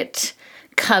secret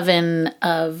coven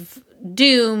of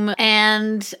doom.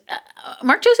 And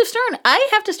Mark Joseph Stern, I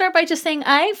have to start by just saying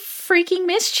I freaking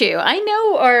missed you. I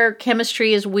know our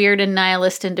chemistry is weird and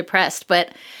nihilist and depressed,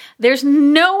 but there's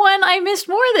no one I missed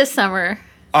more this summer.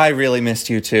 I really missed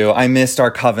you too. I missed our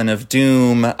coven of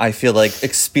doom. I feel like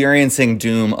experiencing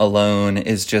doom alone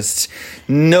is just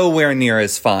nowhere near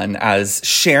as fun as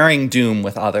sharing doom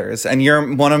with others. And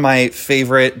you're one of my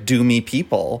favorite doomy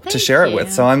people to share it with.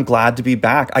 So I'm glad to be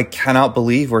back. I cannot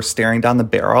believe we're staring down the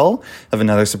barrel of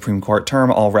another Supreme Court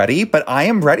term already, but I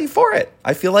am ready for it.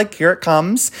 I feel like here it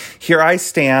comes. Here I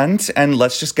stand, and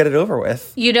let's just get it over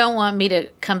with. You don't want me to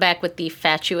come back with the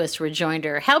fatuous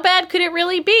rejoinder. How bad could it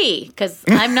really be? Because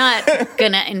I'm not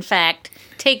going to, in fact,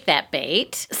 take that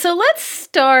bait. So let's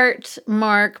start,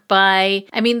 Mark,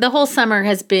 the whole summer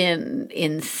has been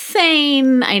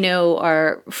insane. I know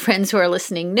our friends who are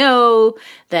listening know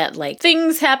that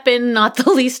things happen, not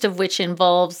the least of which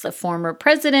involves a former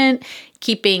president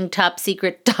keeping top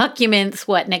secret documents,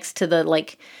 next to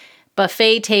the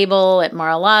buffet table at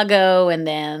Mar-a-Lago, and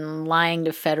then lying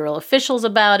to federal officials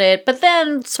about it, but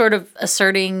then sort of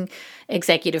asserting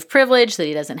executive privilege that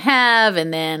he doesn't have,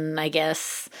 and then I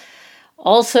guess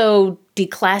also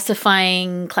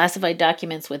declassifying classified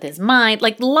documents with his mind.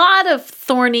 A lot of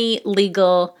thorny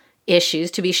legal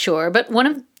issues, to be sure. But one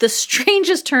of the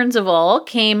strangest turns of all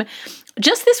came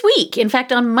just this week. In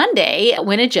fact, on Monday,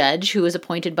 when a judge who was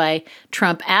appointed by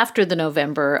Trump after the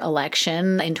November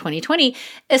election in 2020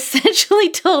 essentially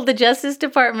told the Justice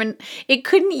Department it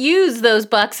couldn't use those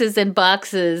boxes and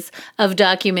boxes of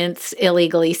documents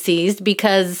illegally seized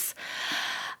because,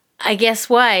 I guess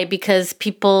why? Because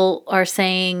people are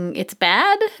saying it's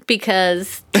bad?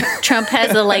 Because Trump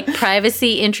has a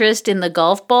privacy interest in the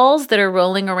golf balls that are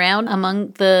rolling around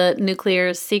among the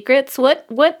nuclear secrets? What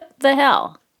the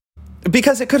hell?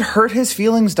 Because it could hurt his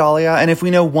feelings, Dahlia. And if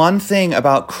we know one thing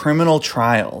about criminal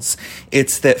trials,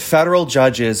 it's that federal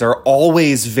judges are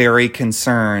always very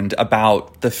concerned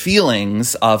about the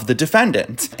feelings of the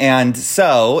defendant. And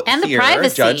so and the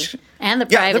privacy. And the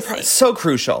privacy. So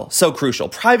crucial. So crucial.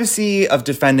 Privacy of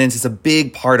defendants is a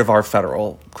big part of our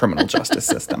federal criminal justice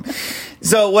system.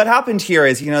 So what happened here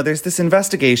is, there's this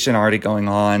investigation already going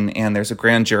on, and there's a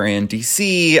grand jury in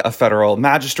D.C. A federal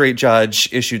magistrate judge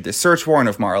issued this search warrant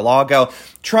of Mar-a-Lago.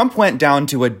 Trump went down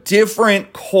to a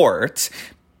different court,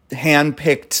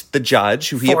 handpicked the judge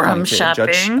who he appointed,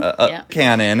 Judge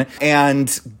Cannon,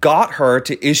 and got her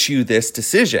to issue this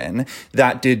decision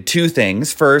that did two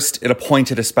things. First, it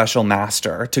appointed a special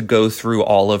master to go through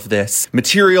all of this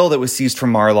material that was seized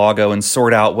from Mar-a-Lago and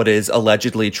sort out what is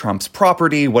allegedly Trump's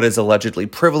property, what is allegedly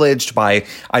privileged by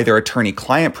either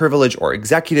attorney-client privilege or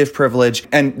executive privilege.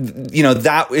 And,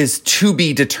 that is to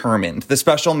be determined. The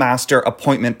special master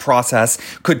appointment process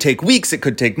could take weeks, it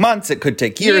could take months, it could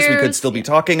take years. We could still be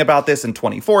talking about this in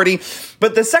 2040.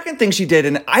 But the second thing she did,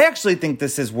 and I actually think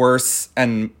this is worse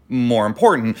and more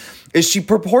important, is she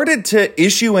purported to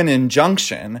issue an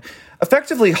injunction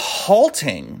effectively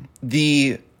halting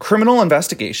the criminal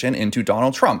investigation into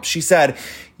Donald Trump. She said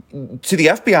to the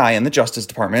FBI and the Justice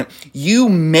Department, you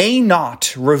may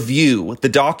not review the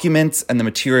documents and the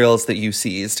materials that you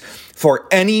seized for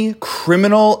any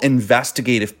criminal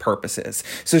investigative purposes.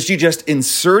 So she just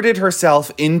inserted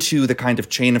herself into the kind of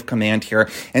chain of command here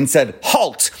and said,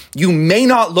 halt, you may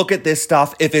not look at this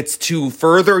stuff if it's to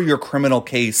further your criminal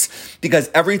case, because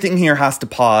everything here has to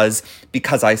pause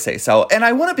because I say so. And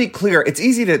I want to be clear, it's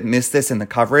easy to miss this in the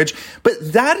coverage, but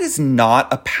that is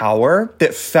not a power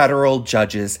that federal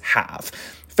judges have.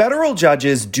 Federal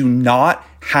judges do not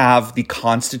have the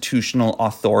constitutional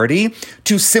authority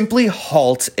to simply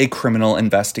halt a criminal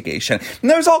investigation. And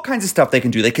there's all kinds of stuff they can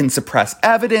do. They can suppress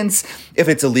evidence if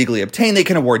it's illegally obtained. They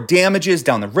can award damages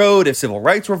down the road if civil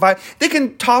rights were violated. They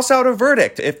can toss out a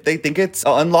verdict if they think it's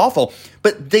unlawful.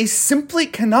 But they simply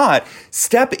cannot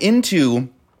step into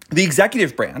the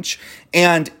executive branch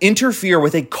and interfere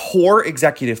with a core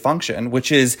executive function,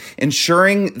 which is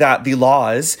ensuring that the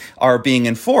laws are being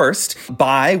enforced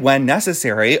by, when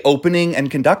necessary, opening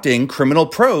and conducting criminal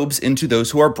probes into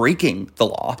those who are breaking the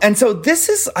law. And so this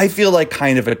is, I feel like,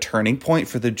 kind of a turning point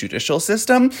for the judicial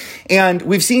system. And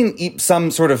we've seen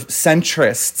some sort of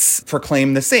centrists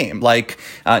proclaim the same, like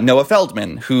Noah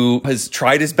Feldman, who has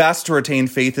tried his best to retain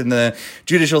faith in the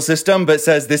judicial system, but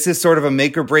says this is sort of a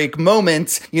make or break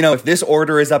moment. If this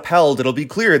order is upheld, it'll be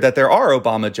clear that there are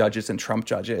Obama judges and Trump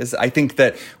judges. I think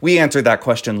that we answered that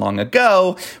question long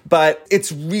ago, but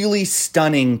it's really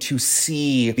stunning to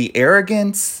see the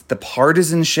arrogance, the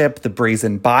partisanship, the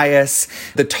brazen bias,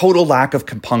 the total lack of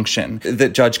compunction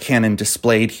that Judge Cannon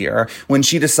displayed here when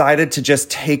she decided to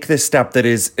just take this step that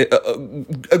is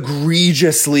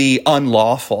egregiously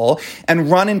unlawful and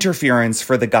run interference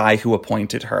for the guy who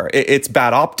appointed her. It's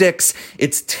bad optics,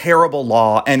 it's terrible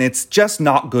law, and it's just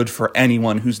not good for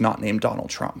anyone who's not named Donald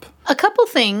Trump. A couple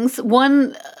things.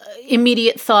 One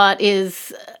immediate thought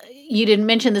is, you didn't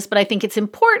mention this, but I think it's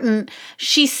important.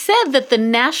 She said that the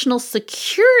national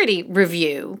security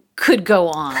review could go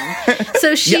on.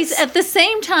 So she's at the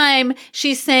same time,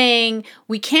 she's saying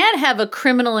we can't have a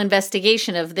criminal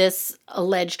investigation of this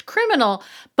alleged criminal,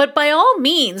 but by all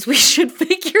means, we should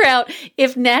figure out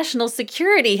if national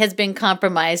security has been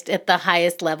compromised at the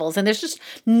highest levels. And there's just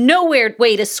no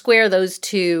way to square those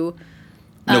two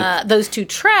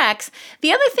tracks.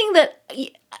 The other thing that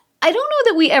I don't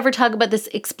know that we ever talk about this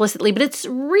explicitly, but it's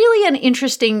really an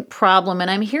interesting problem, and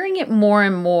I'm hearing it more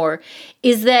and more,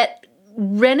 is that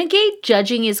renegade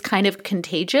judging is kind of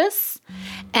contagious,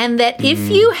 and that if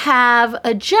you have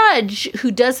a judge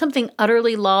who does something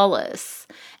utterly lawless,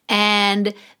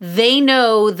 and they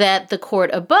know that the court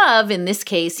above, in this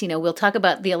case, we'll talk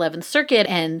about the 11th Circuit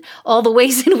and all the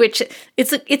ways in which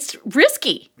it's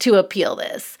risky to appeal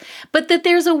this, but that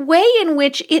there's a way in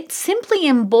which it simply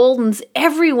emboldens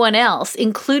everyone else,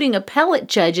 including appellate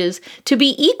judges, to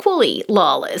be equally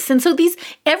lawless. And so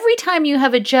every time you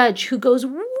have a judge who goes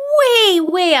way,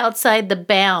 way outside the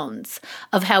bounds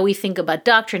of how we think about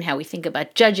doctrine, how we think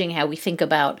about judging, how we think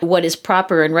about what is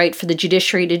proper and right for the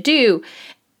judiciary to do,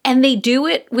 and they do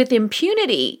it with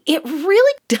impunity, it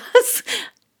really does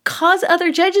cause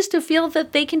other judges to feel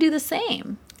that they can do the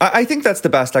same. I think that's the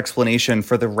best explanation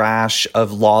for the rash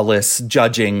of lawless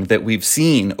judging that we've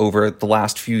seen over the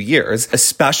last few years,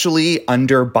 especially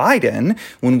under Biden,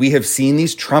 when we have seen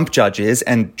these Trump judges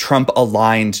and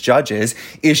Trump-aligned judges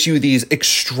issue these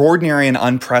extraordinary and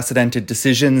unprecedented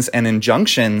decisions and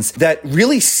injunctions that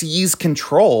really seize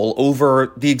control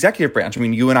over the executive branch. I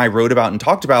mean, you and I wrote about and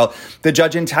talked about the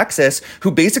judge in Texas who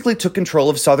basically took control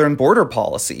of southern border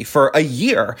policy for a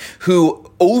year, who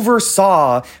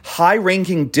oversaw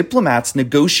high-ranking diplomats'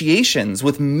 negotiations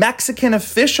with Mexican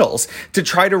officials to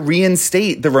try to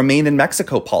reinstate the Remain in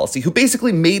Mexico policy, who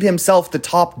basically made himself the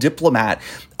top diplomat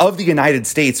of the United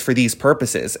States for these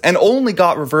purposes, and only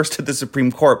got reversed to the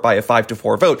Supreme Court by a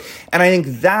 5-4 vote. And I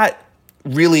think that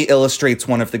really illustrates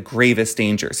one of the gravest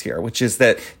dangers here, which is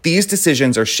that these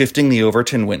decisions are shifting the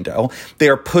Overton window. They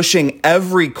are pushing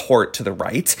every court to the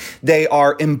right. They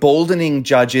are emboldening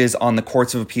judges on the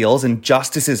courts of appeals and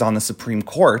justices on the Supreme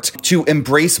Court to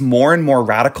embrace more and more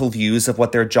radical views of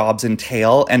what their jobs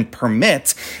entail and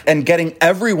permit, and getting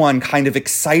everyone kind of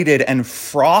excited and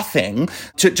frothing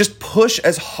to just push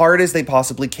as hard as they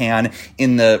possibly can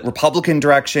in the Republican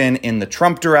direction, in the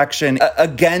Trump direction,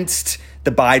 against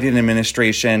the Biden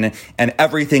administration and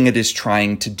everything it is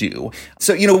trying to do.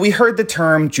 So, we heard the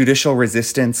term judicial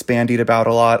resistance bandied about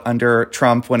a lot under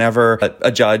Trump whenever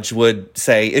a judge would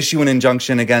say, issue an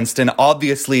injunction against an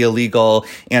obviously illegal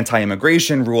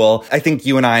anti-immigration rule. I think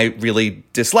you and I really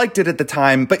disliked it at the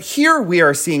time, but here we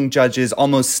are seeing judges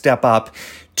almost step up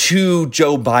to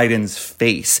Joe Biden's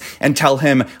face and tell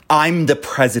him, I'm the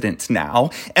president now.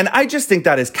 And I just think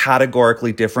that is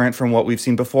categorically different from what we've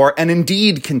seen before, and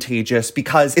indeed contagious,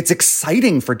 because it's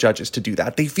exciting for judges to do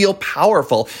that. They feel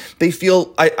powerful. They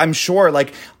feel, I'm sure,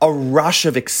 like a rush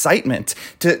of excitement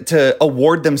to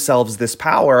award themselves this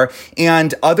power.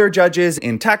 And other judges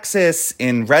in Texas,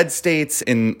 in red states,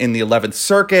 in the 11th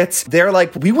Circuit, they're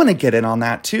like, we want to get in on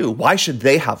that too. Why should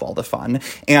they have all the fun?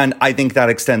 And I think that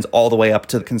extends all the way up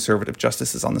to the conservative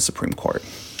justices on the Supreme Court.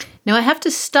 Now, I have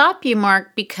to stop you,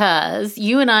 Mark, because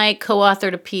you and I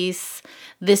co-authored a piece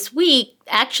this week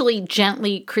actually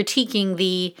gently critiquing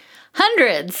the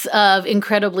hundreds of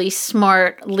incredibly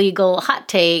smart legal hot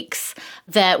takes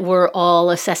that were all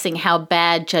assessing how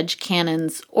bad Judge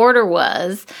Cannon's order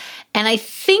was. And I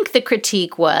think the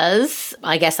critique was,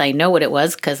 I guess I know what it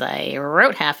was because I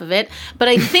wrote half of it, but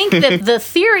I think that the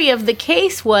theory of the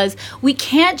case was we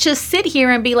can't just sit here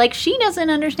and be like, she doesn't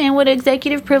understand what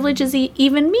executive privileges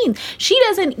even mean. She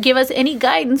doesn't give us any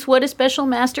guidance what a special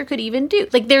master could even do.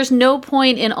 Like, there's no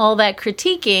point in all that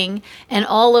critiquing and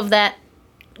all of that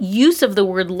use of the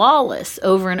word lawless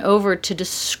over and over to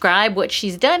describe what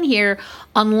she's done here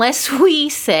unless we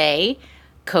say,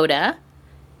 CODA,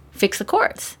 fix the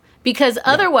courts. Because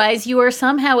otherwise you are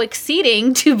somehow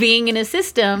acceding to being in a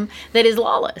system that is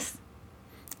lawless.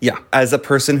 Yeah, as a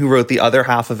person who wrote the other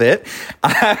half of it,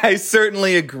 I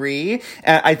certainly agree.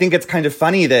 I think it's kind of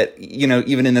funny that,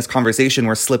 even in this conversation,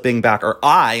 we're slipping back, or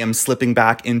I am slipping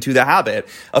back into the habit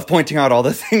of pointing out all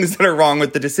the things that are wrong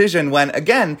with the decision when,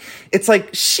 again, it's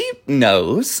like she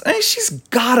knows. She's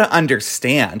got to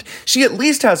understand. She at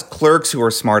least has clerks who are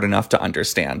smart enough to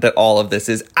understand that all of this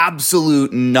is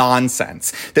absolute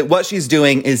nonsense, that what she's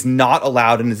doing is not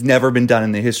allowed and has never been done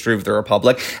in the history of the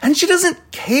Republic. And she doesn't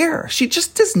care. She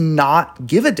just does not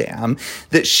give a damn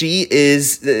that she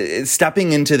is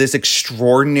stepping into this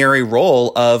extraordinary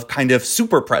role of kind of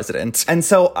super president. And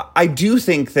so I do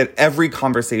think that every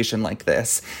conversation like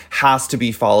this has to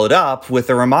be followed up with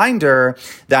a reminder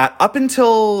that up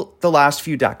until the last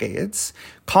few decades,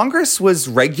 Congress was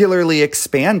regularly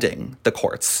expanding the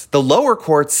courts, the lower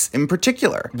courts in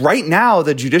particular. Right now,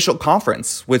 the Judicial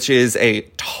Conference, which is a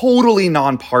totally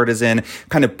nonpartisan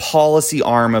kind of policy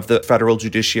arm of the federal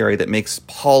judiciary that makes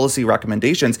policy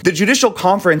recommendations, the Judicial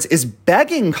Conference is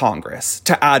begging Congress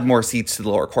to add more seats to the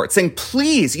lower court, saying,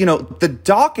 please, the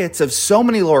dockets of so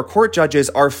many lower court judges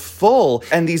are full,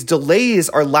 and these delays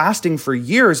are lasting for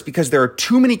years because there are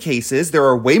too many cases. There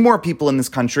are way more people in this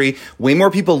country, way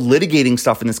more people litigating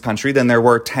stuff in this country than there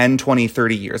were 10, 20,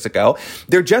 30 years ago.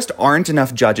 There just aren't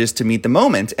enough judges to meet the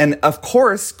moment. And of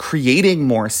course, creating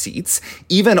more seats,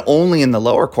 even only in the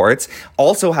lower courts,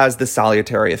 also has the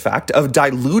salutary effect of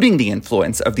diluting the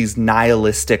influence of these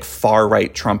nihilistic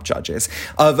far-right Trump judges,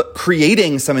 of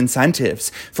creating some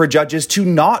incentives for judges to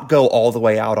not go all the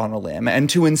way out on a limb and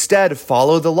to instead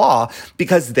follow the law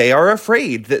because they are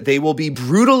afraid that they will be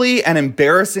brutally and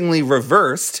embarrassingly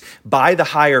reversed by the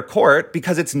higher court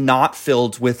because it's not filled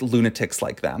with lunatics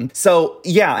like them. So,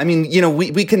 yeah, I mean,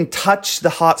 we can touch the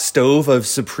hot stove of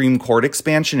Supreme Court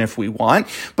expansion if we want,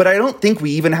 but I don't think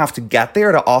we even have to get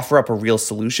there to offer up a real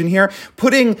solution here.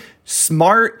 Putting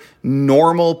smart,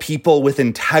 normal people with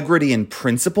integrity and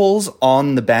principles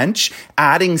on the bench,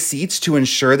 adding seats to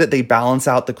ensure that they balance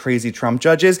out the crazy Trump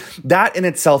judges, that in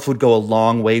itself would go a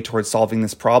long way towards solving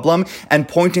this problem. And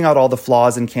pointing out all the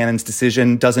flaws in Cannon's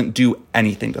decision doesn't do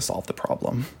anything to solve the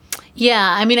problem.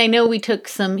 Yeah, I mean, I know we took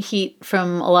some heat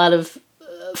from a lot of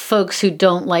folks who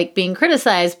don't like being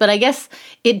criticized, but I guess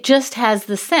it just has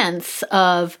the sense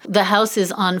of the House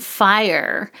is on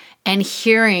fire and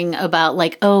hearing about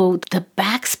the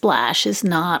backsplash is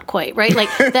not quite right.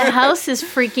 The House is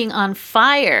freaking on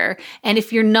fire. And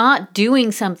if you're not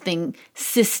doing something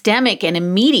systemic and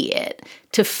immediate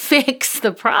to fix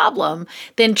the problem,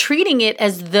 then treating it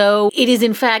as though it is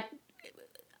in fact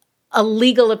a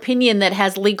legal opinion that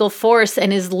has legal force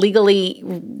and is legally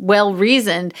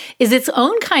well-reasoned is its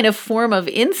own kind of form of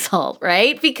insult,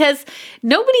 right? Because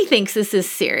nobody thinks this is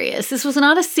serious. This was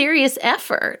not a serious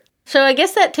effort. So I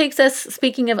guess that takes us,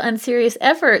 speaking of unserious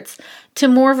efforts, to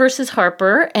Moore versus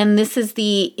Harper. And this is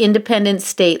the independent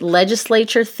state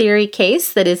legislature theory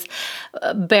case that is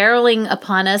barreling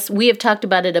upon us. We have talked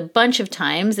about it a bunch of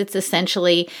times. It's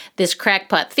essentially this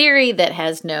crackpot theory that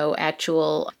has no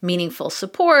actual meaningful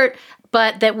support,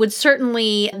 but that would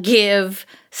certainly give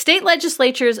state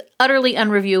legislatures utterly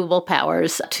unreviewable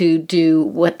powers to do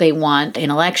what they want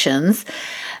in elections.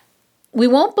 We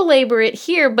won't belabor it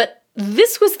here, but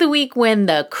this was the week when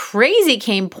the crazy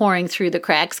came pouring through the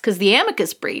cracks because the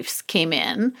amicus briefs came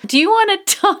in. Do you want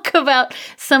to talk about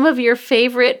some of your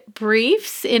favorite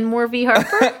briefs in Moore v.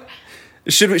 Harper?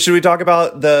 Should we talk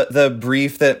about the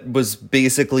brief that was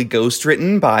basically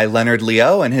ghostwritten by Leonard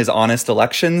Leo and his Honest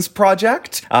Elections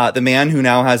project? The man who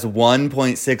now has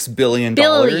 $1.6 billion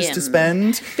to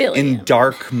spend in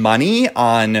dark money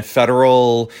on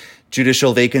federal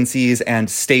judicial vacancies and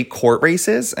state court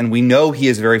races. And we know he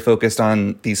is very focused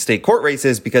on these state court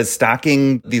races because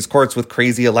stacking these courts with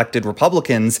crazy elected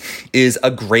Republicans is a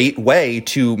great way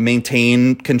to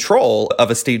maintain control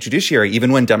of a state judiciary,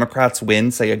 even when Democrats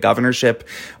win, say, a governorship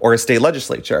or a state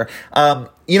legislature.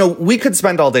 We could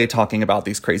spend all day talking about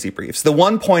these crazy briefs. The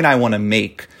one point I want to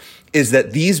make is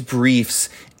that these briefs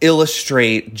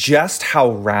illustrate just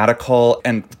how radical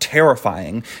and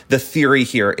terrifying the theory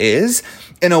here is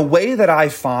in a way that I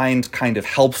find kind of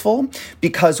helpful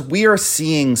because we are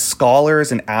seeing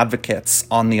scholars and advocates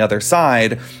on the other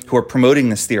side who are promoting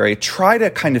this theory try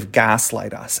to kind of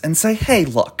gaslight us and say, hey,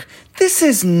 look, this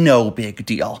is no big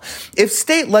deal. If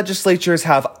state legislatures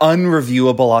have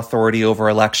unreviewable authority over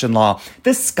election law,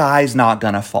 the sky's not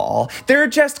going to fall. They're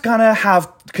just going to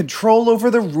have control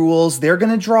over the rules. They're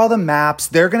going to draw the maps.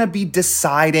 They're going to be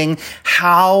deciding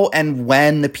how and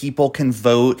when the people can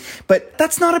vote. But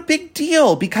that's not a big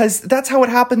deal because that's how it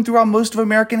happened throughout most of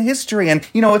American history. And,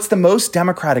 it's the most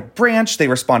democratic branch. They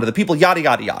respond to the people, yada,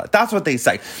 yada, yada. That's what they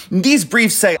say. These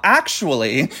briefs say,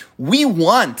 actually, we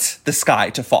want the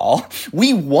sky to fall.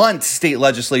 We want state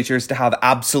legislatures to have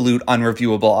absolute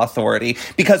unreviewable authority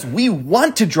because we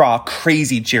want to draw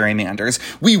crazy gerrymanders.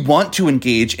 We want to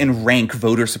engage in rank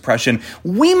voter suppression.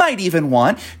 We might even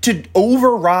want to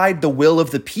override the will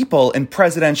of the people in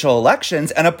presidential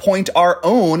elections and appoint our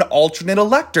own alternate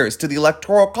electors to the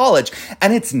Electoral College.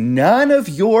 And it's none of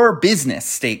your business,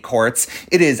 state courts.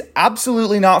 It is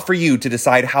absolutely not for you to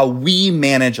decide how we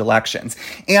manage elections.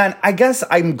 And I guess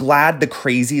I'm glad the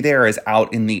crazy there is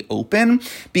out in the open,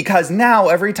 because now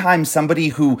every time somebody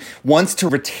who wants to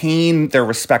retain their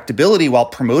respectability while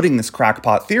promoting this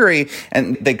crackpot theory,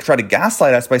 and they try to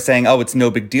gaslight us by saying, oh, it's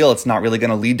no big deal, it's not really going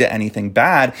to lead to anything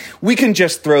bad, we can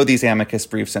just throw these amicus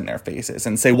briefs in their faces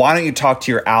and say, why don't you talk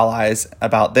to your allies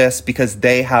about this? Because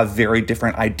they have very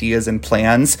different ideas and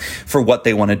plans for what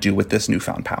they want to do with this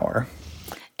newfound power.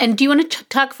 And do you want to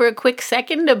talk for a quick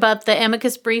second about the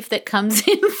amicus brief that comes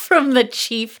in from the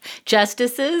chief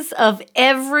justices of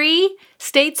every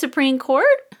state Supreme Court?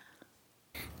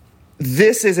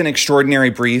 This is an extraordinary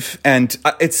brief, and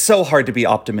it's so hard to be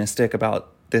optimistic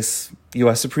about this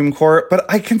U.S. Supreme Court, but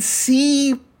I can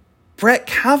see Brett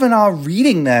Kavanaugh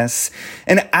reading this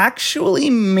and actually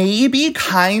maybe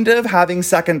kind of having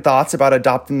second thoughts about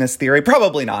adopting this theory.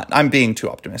 Probably not. I'm being too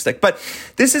optimistic. But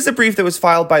this is a brief that was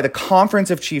filed by the Conference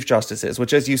of Chief Justices,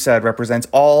 which, as you said, represents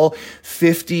all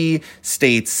 50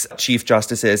 states' chief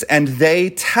justices. And they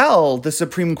tell the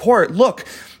Supreme Court, look,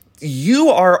 you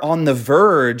are on the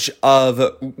verge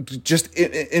of just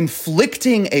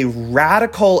inflicting a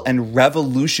radical and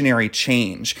revolutionary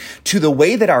change to the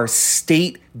way that our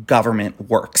state government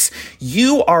works.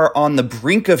 You are on the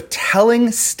brink of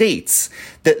telling states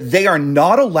that they are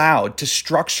not allowed to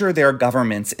structure their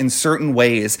governments in certain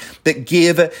ways that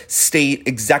give state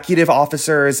executive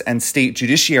officers and state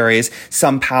judiciaries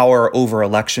some power over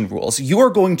election rules. You are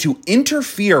going to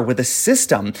interfere with a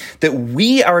system that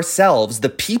we ourselves, the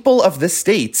people of the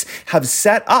states, have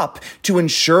set up to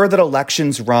ensure that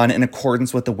elections run in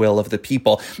accordance with the will of the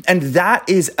people. And that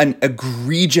is an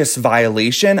egregious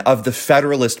violation of the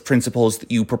federalist principles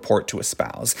that you purport to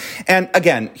espouse. And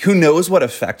again, who knows what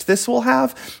effect this will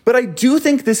have? But I do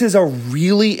think this is a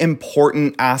really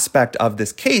important aspect of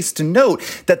this case to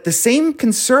note that the same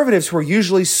conservatives who are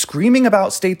usually screaming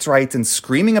about states' rights and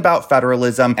screaming about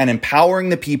federalism and empowering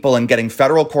the people and getting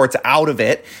federal courts out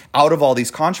of all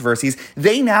these controversies,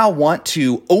 they now want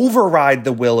to override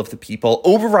the will of the people,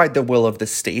 override the will of the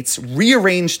states,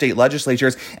 rearrange state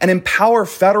legislatures, and empower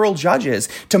federal judges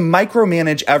to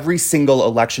micromanage every single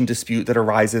election dispute that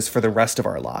arises for the rest of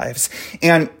our lives.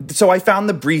 And so I found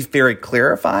the brief very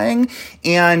clarifying,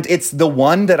 and it's the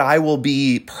one that I will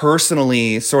be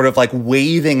personally sort of like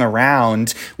waving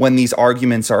around when these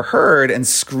arguments are heard and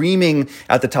screaming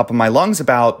at the top of my lungs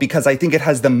about, because I think it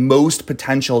has the most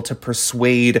potential to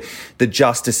persuade the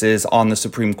justices on the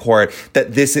Supreme Court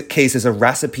that this case is a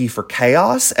recipe for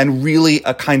chaos and really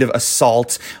a kind of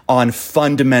assault on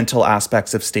fundamental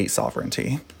aspects of state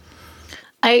sovereignty.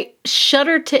 I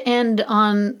shudder to end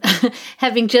on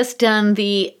having just done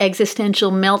the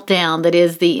existential meltdown that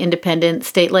is the independent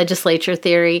state legislature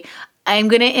theory. I'm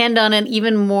going to end on an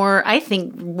even more, I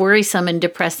think, worrisome and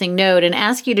depressing note and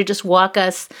ask you to just walk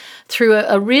us through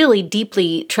a really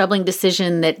deeply troubling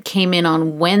decision that came in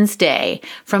on Wednesday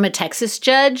from a Texas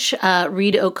judge,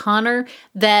 Reed O'Connor,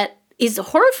 that is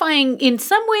horrifying in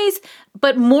some ways,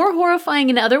 but more horrifying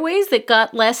in other ways that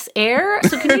got less air.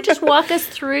 So can you just walk us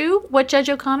through what Judge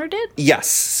O'Connor did? Yes.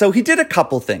 So he did a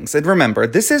couple things. And remember,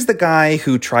 this is the guy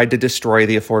who tried to destroy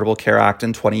the Affordable Care Act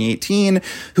in 2018,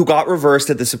 who got reversed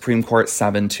at the Supreme Court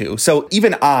 7-2. So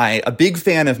even I, a big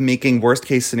fan of making worst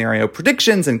case scenario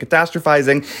predictions and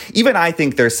catastrophizing, even I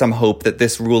think there's some hope that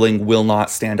this ruling will not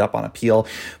stand up on appeal.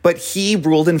 But he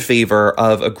ruled in favor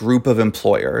of a group of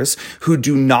employers who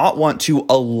do not want to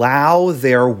allow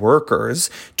their workers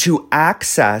to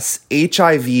access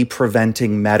HIV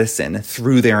preventing medicine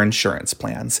through their insurance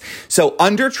plans. So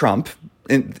under Trump,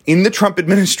 in the Trump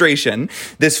administration,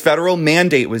 this federal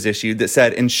mandate was issued that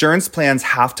said insurance plans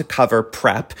have to cover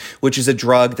PrEP, which is a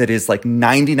drug that is like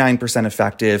 99%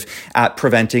 effective at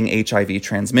preventing HIV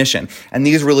transmission. And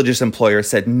these religious employers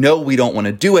said, no, we don't want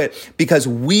to do it because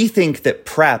we think that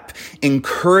PrEP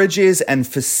encourages and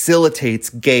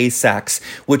facilitates gay sex,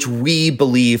 which we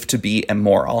believe to be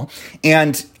immoral.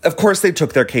 And of course, they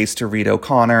took their case to Reed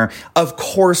O'Connor. Of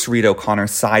course, Reed O'Connor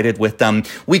sided with them.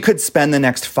 We could spend the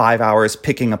next 5 hours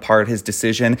picking apart his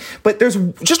decision, but there's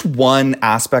just one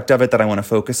aspect of it that I want to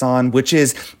focus on, which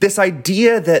is this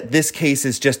idea that this case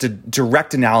is just a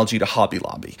direct analogy to Hobby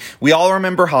Lobby. We all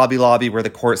remember Hobby Lobby, where the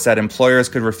court said employers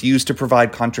could refuse to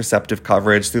provide contraceptive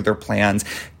coverage through their plans.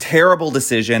 Terrible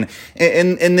decision.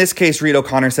 In this case, Reed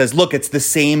O'Connor says, look, it's the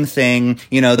same thing.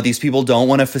 You know, these people don't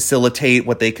want to facilitate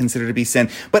what they consider to be sin.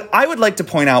 But I would like to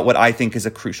point out what I think is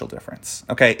a crucial difference.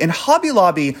 Okay. In Hobby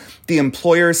Lobby, the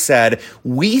employers said,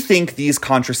 we think these these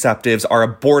contraceptives are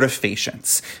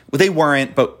abortifacients. Well, they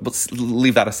weren't, but let's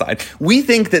leave that aside. We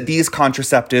think that these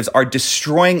contraceptives are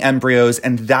destroying embryos,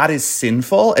 and that is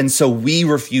sinful, and so we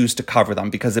refuse to cover them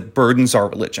because it burdens our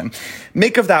religion.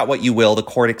 Make of that what you will. The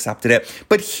court accepted it.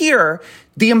 But here,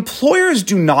 the employers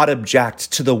do not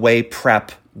object to the way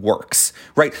PrEP works,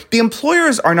 right? The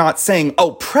employers are not saying,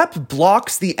 oh, PrEP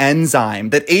blocks the enzyme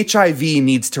that HIV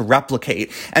needs to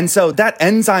replicate. And so that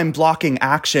enzyme blocking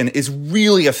action is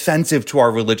really offensive to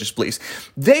our religious beliefs.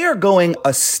 They are going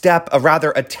a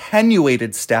rather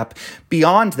attenuated step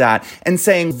beyond that and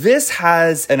saying this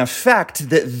has an effect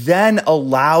that then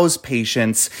allows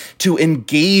patients to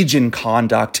engage in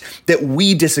conduct that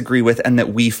we disagree with and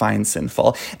that we find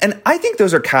sinful. And I think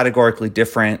those are categorically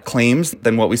different claims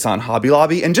than what we saw in Hobby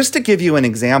Lobby. And just to give you an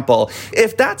example,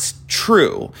 if that's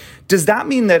true, does that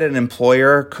mean that an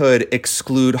employer could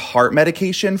exclude heart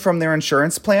medication from their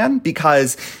insurance plan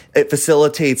because it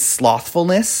facilitates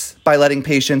slothfulness by letting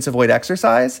patients avoid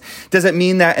exercise? Does it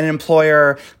mean that an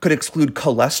employer could exclude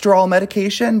cholesterol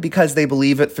medication because they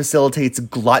believe it facilitates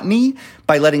gluttony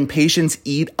by letting patients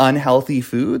eat unhealthy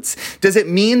foods? Does it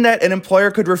mean that an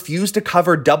employer could refuse to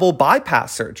cover double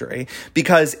bypass surgery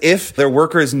because if their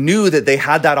workers knew that they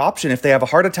had that option, if they have a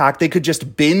heart attack, they could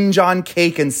just binge on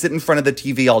cake and sit in front of the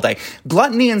TV all day?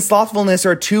 Gluttony and slothfulness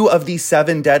are two of the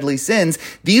 7 deadly sins.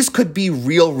 These could be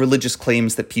real religious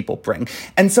claims that people bring.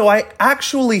 And so I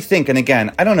actually think, and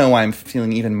again, I don't know why I'm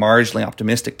feeling even marginally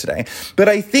optimistic today, but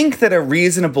I think that a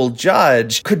reasonable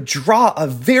judge could draw a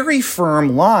very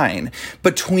firm line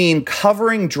between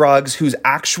covering drugs whose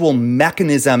actual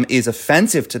mechanism is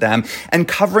offensive to them and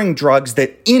covering drugs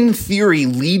that in theory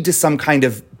lead to some kind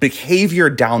of behavior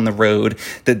down the road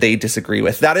that they disagree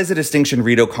with. That is a distinction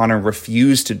Reed O'Connor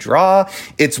refused to draw.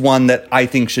 It's one that I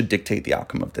think should dictate the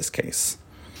outcome of this case.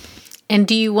 And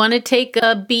do you want to take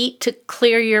a beat to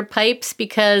clear your pipes?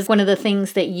 Because one of the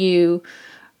things that you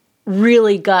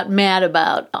really got mad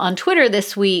about on Twitter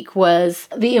this week was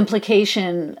the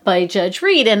implication by Judge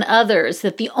Reed and others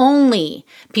that the only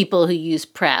people who use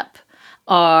PrEP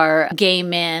are gay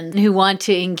men who want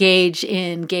to engage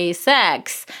in gay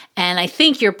sex. And I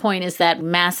think your point is that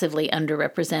massively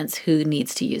underrepresents who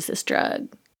needs to use this drug.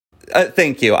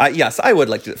 Thank you. Yes, I would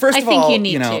like to. First of all, I think you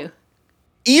need to.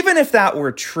 Even if that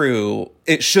were true,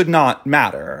 it should not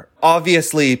matter.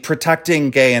 Obviously,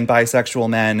 protecting gay and bisexual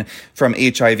men from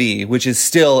HIV, which is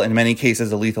still in many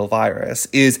cases a lethal virus,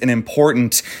 is an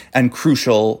important and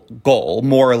crucial goal,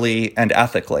 morally and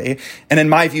ethically, and in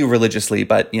my view, religiously.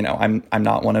 But I'm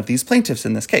not one of these plaintiffs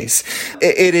in this case.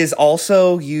 It is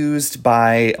also used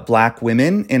by Black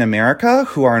women in America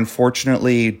who are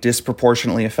unfortunately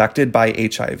disproportionately affected by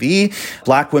HIV.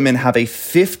 Black women have a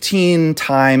 15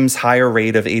 times higher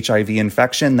rate of HIV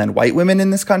infection than white women in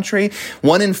this country.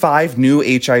 1 in 5 new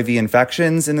HIV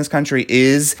infections in this country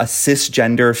is a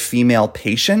cisgender female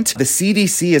patient. The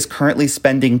CDC is currently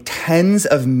spending tens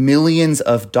of millions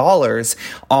of dollars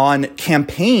on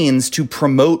campaigns to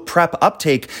promote PrEP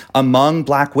uptake among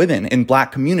Black women in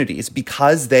Black communities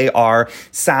because they are,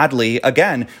 sadly,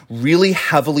 again, really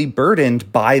heavily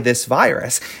burdened by this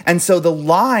virus. And so the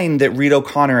line that Reed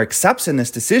O'Connor accepts in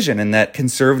this decision and that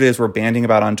conservatives were banding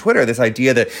about on Twitter, this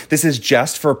idea that this is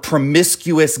just for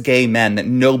promiscuous gay men, that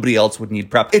nobody else would need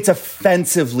PrEP. It's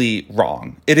offensively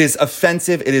wrong. It is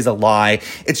offensive. It is a lie.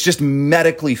 It's just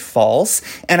medically false.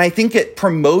 And I think it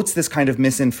promotes this kind of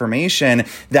misinformation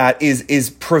that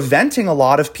is preventing a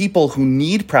lot of people who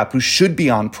need PrEP, who should be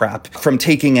on PrEP, from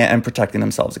taking it and protecting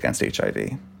themselves against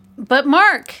HIV. But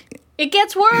Mark, it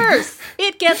gets worse.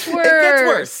 It gets worse. It gets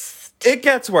worse. It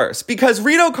gets worse because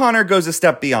Reed O'Connor goes a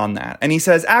step beyond that. And he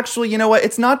says, actually, you know what?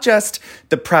 It's not just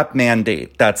the PrEP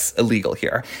mandate that's illegal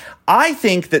here. I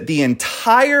think that the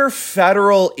entire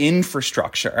federal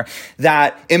infrastructure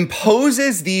that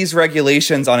imposes these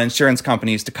regulations on insurance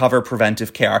companies to cover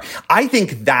preventive care, I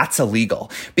think that's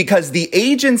illegal because the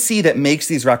agency that makes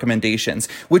these recommendations,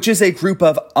 which is a group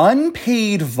of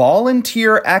unpaid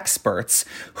volunteer experts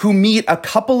who meet a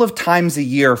couple of times a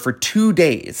year for 2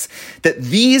 days, that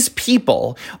these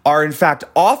people are in fact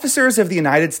officers of the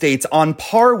United States on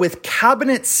par with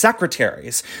cabinet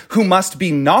secretaries who must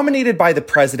be nominated by the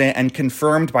president and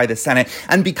confirmed by the Senate.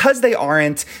 And because they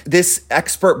aren't, this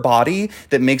expert body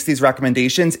that makes these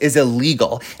recommendations is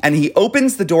illegal. And he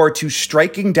opens the door to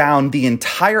striking down the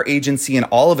entire agency and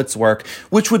all of its work,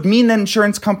 which would mean that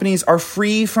insurance companies are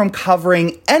free from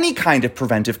covering any kind of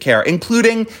preventive care,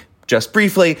 including, just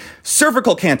briefly,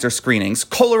 cervical cancer screenings,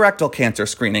 colorectal cancer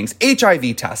screenings,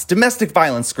 HIV tests, domestic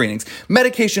violence screenings,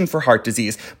 medication for heart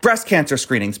disease, breast cancer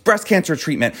screenings, breast cancer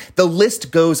treatment. The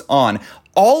list goes on.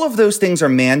 All of those things are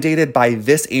mandated by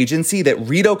this agency that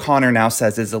Reed O'Connor now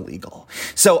says is illegal.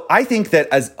 So I think that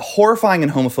as horrifying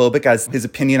and homophobic as his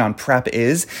opinion on PrEP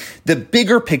is, the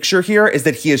bigger picture here is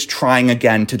that he is trying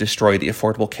again to destroy the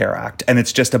Affordable Care Act. And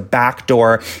it's just a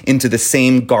backdoor into the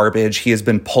same garbage he has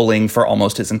been pulling for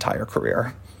almost his entire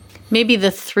career. Maybe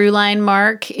the through line,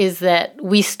 Mark, is that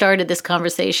we started this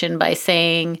conversation by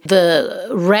saying the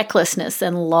recklessness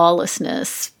and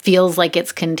lawlessness feels like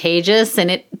it's contagious. And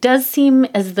it does seem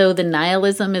as though the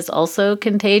nihilism is also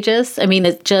contagious. I mean,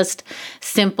 it's just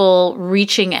simple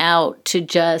reaching out to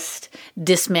just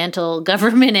dismantle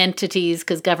government entities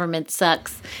because government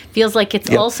sucks. Feels like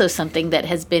it's also something that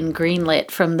has been greenlit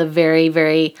from the very,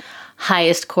 very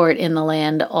highest court in the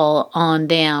land all on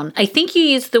down. I think you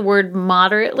used the word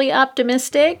moderately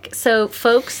optimistic. So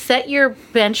folks, set your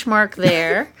benchmark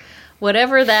there.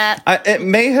 Whatever that. It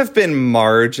may have been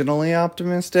marginally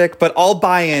optimistic, but I'll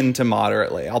buy into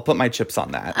moderately. I'll put my chips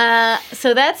on that.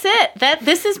 So that's it.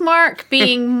 This is Mark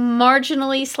being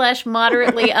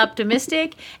marginally/moderately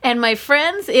optimistic. And my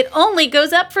friends, it only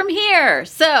goes up from here.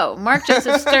 So Mark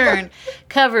Joseph Stern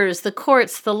covers the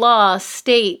courts, the law,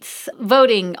 states,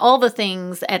 voting, all the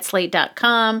things at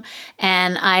slate.com.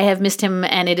 And I have missed him,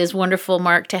 and it is wonderful,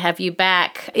 Mark, to have you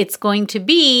back. It's going to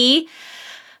be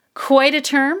quite a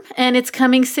term, and it's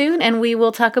coming soon, and we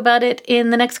will talk about it in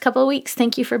the next couple of weeks.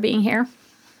 Thank you for being here.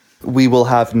 We will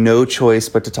have no choice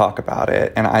but to talk about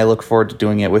it, and I look forward to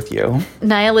doing it with you.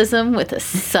 Nihilism with a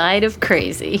side of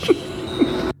crazy.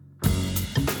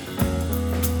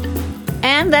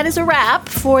 And that is a wrap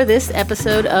for this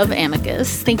episode of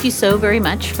Amicus. Thank you so very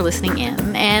much for listening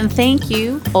in. And thank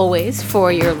you always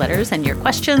for your letters and your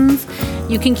questions.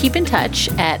 You can keep in touch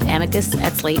at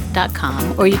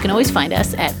amicus@slate.com, or you can always find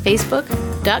us at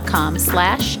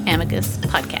facebook.com/Amicus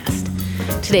Podcast.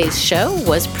 Today's show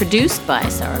was produced by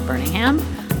Sarah Birmingham.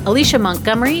 Alicia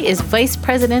Montgomery is Vice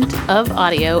President of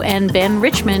Audio, and Ben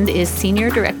Richmond is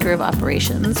Senior Director of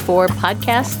Operations for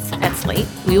Podcasts at Slate.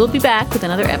 We will be back with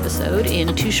another episode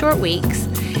in 2 short weeks.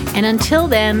 And until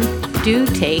then, do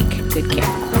take good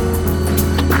care.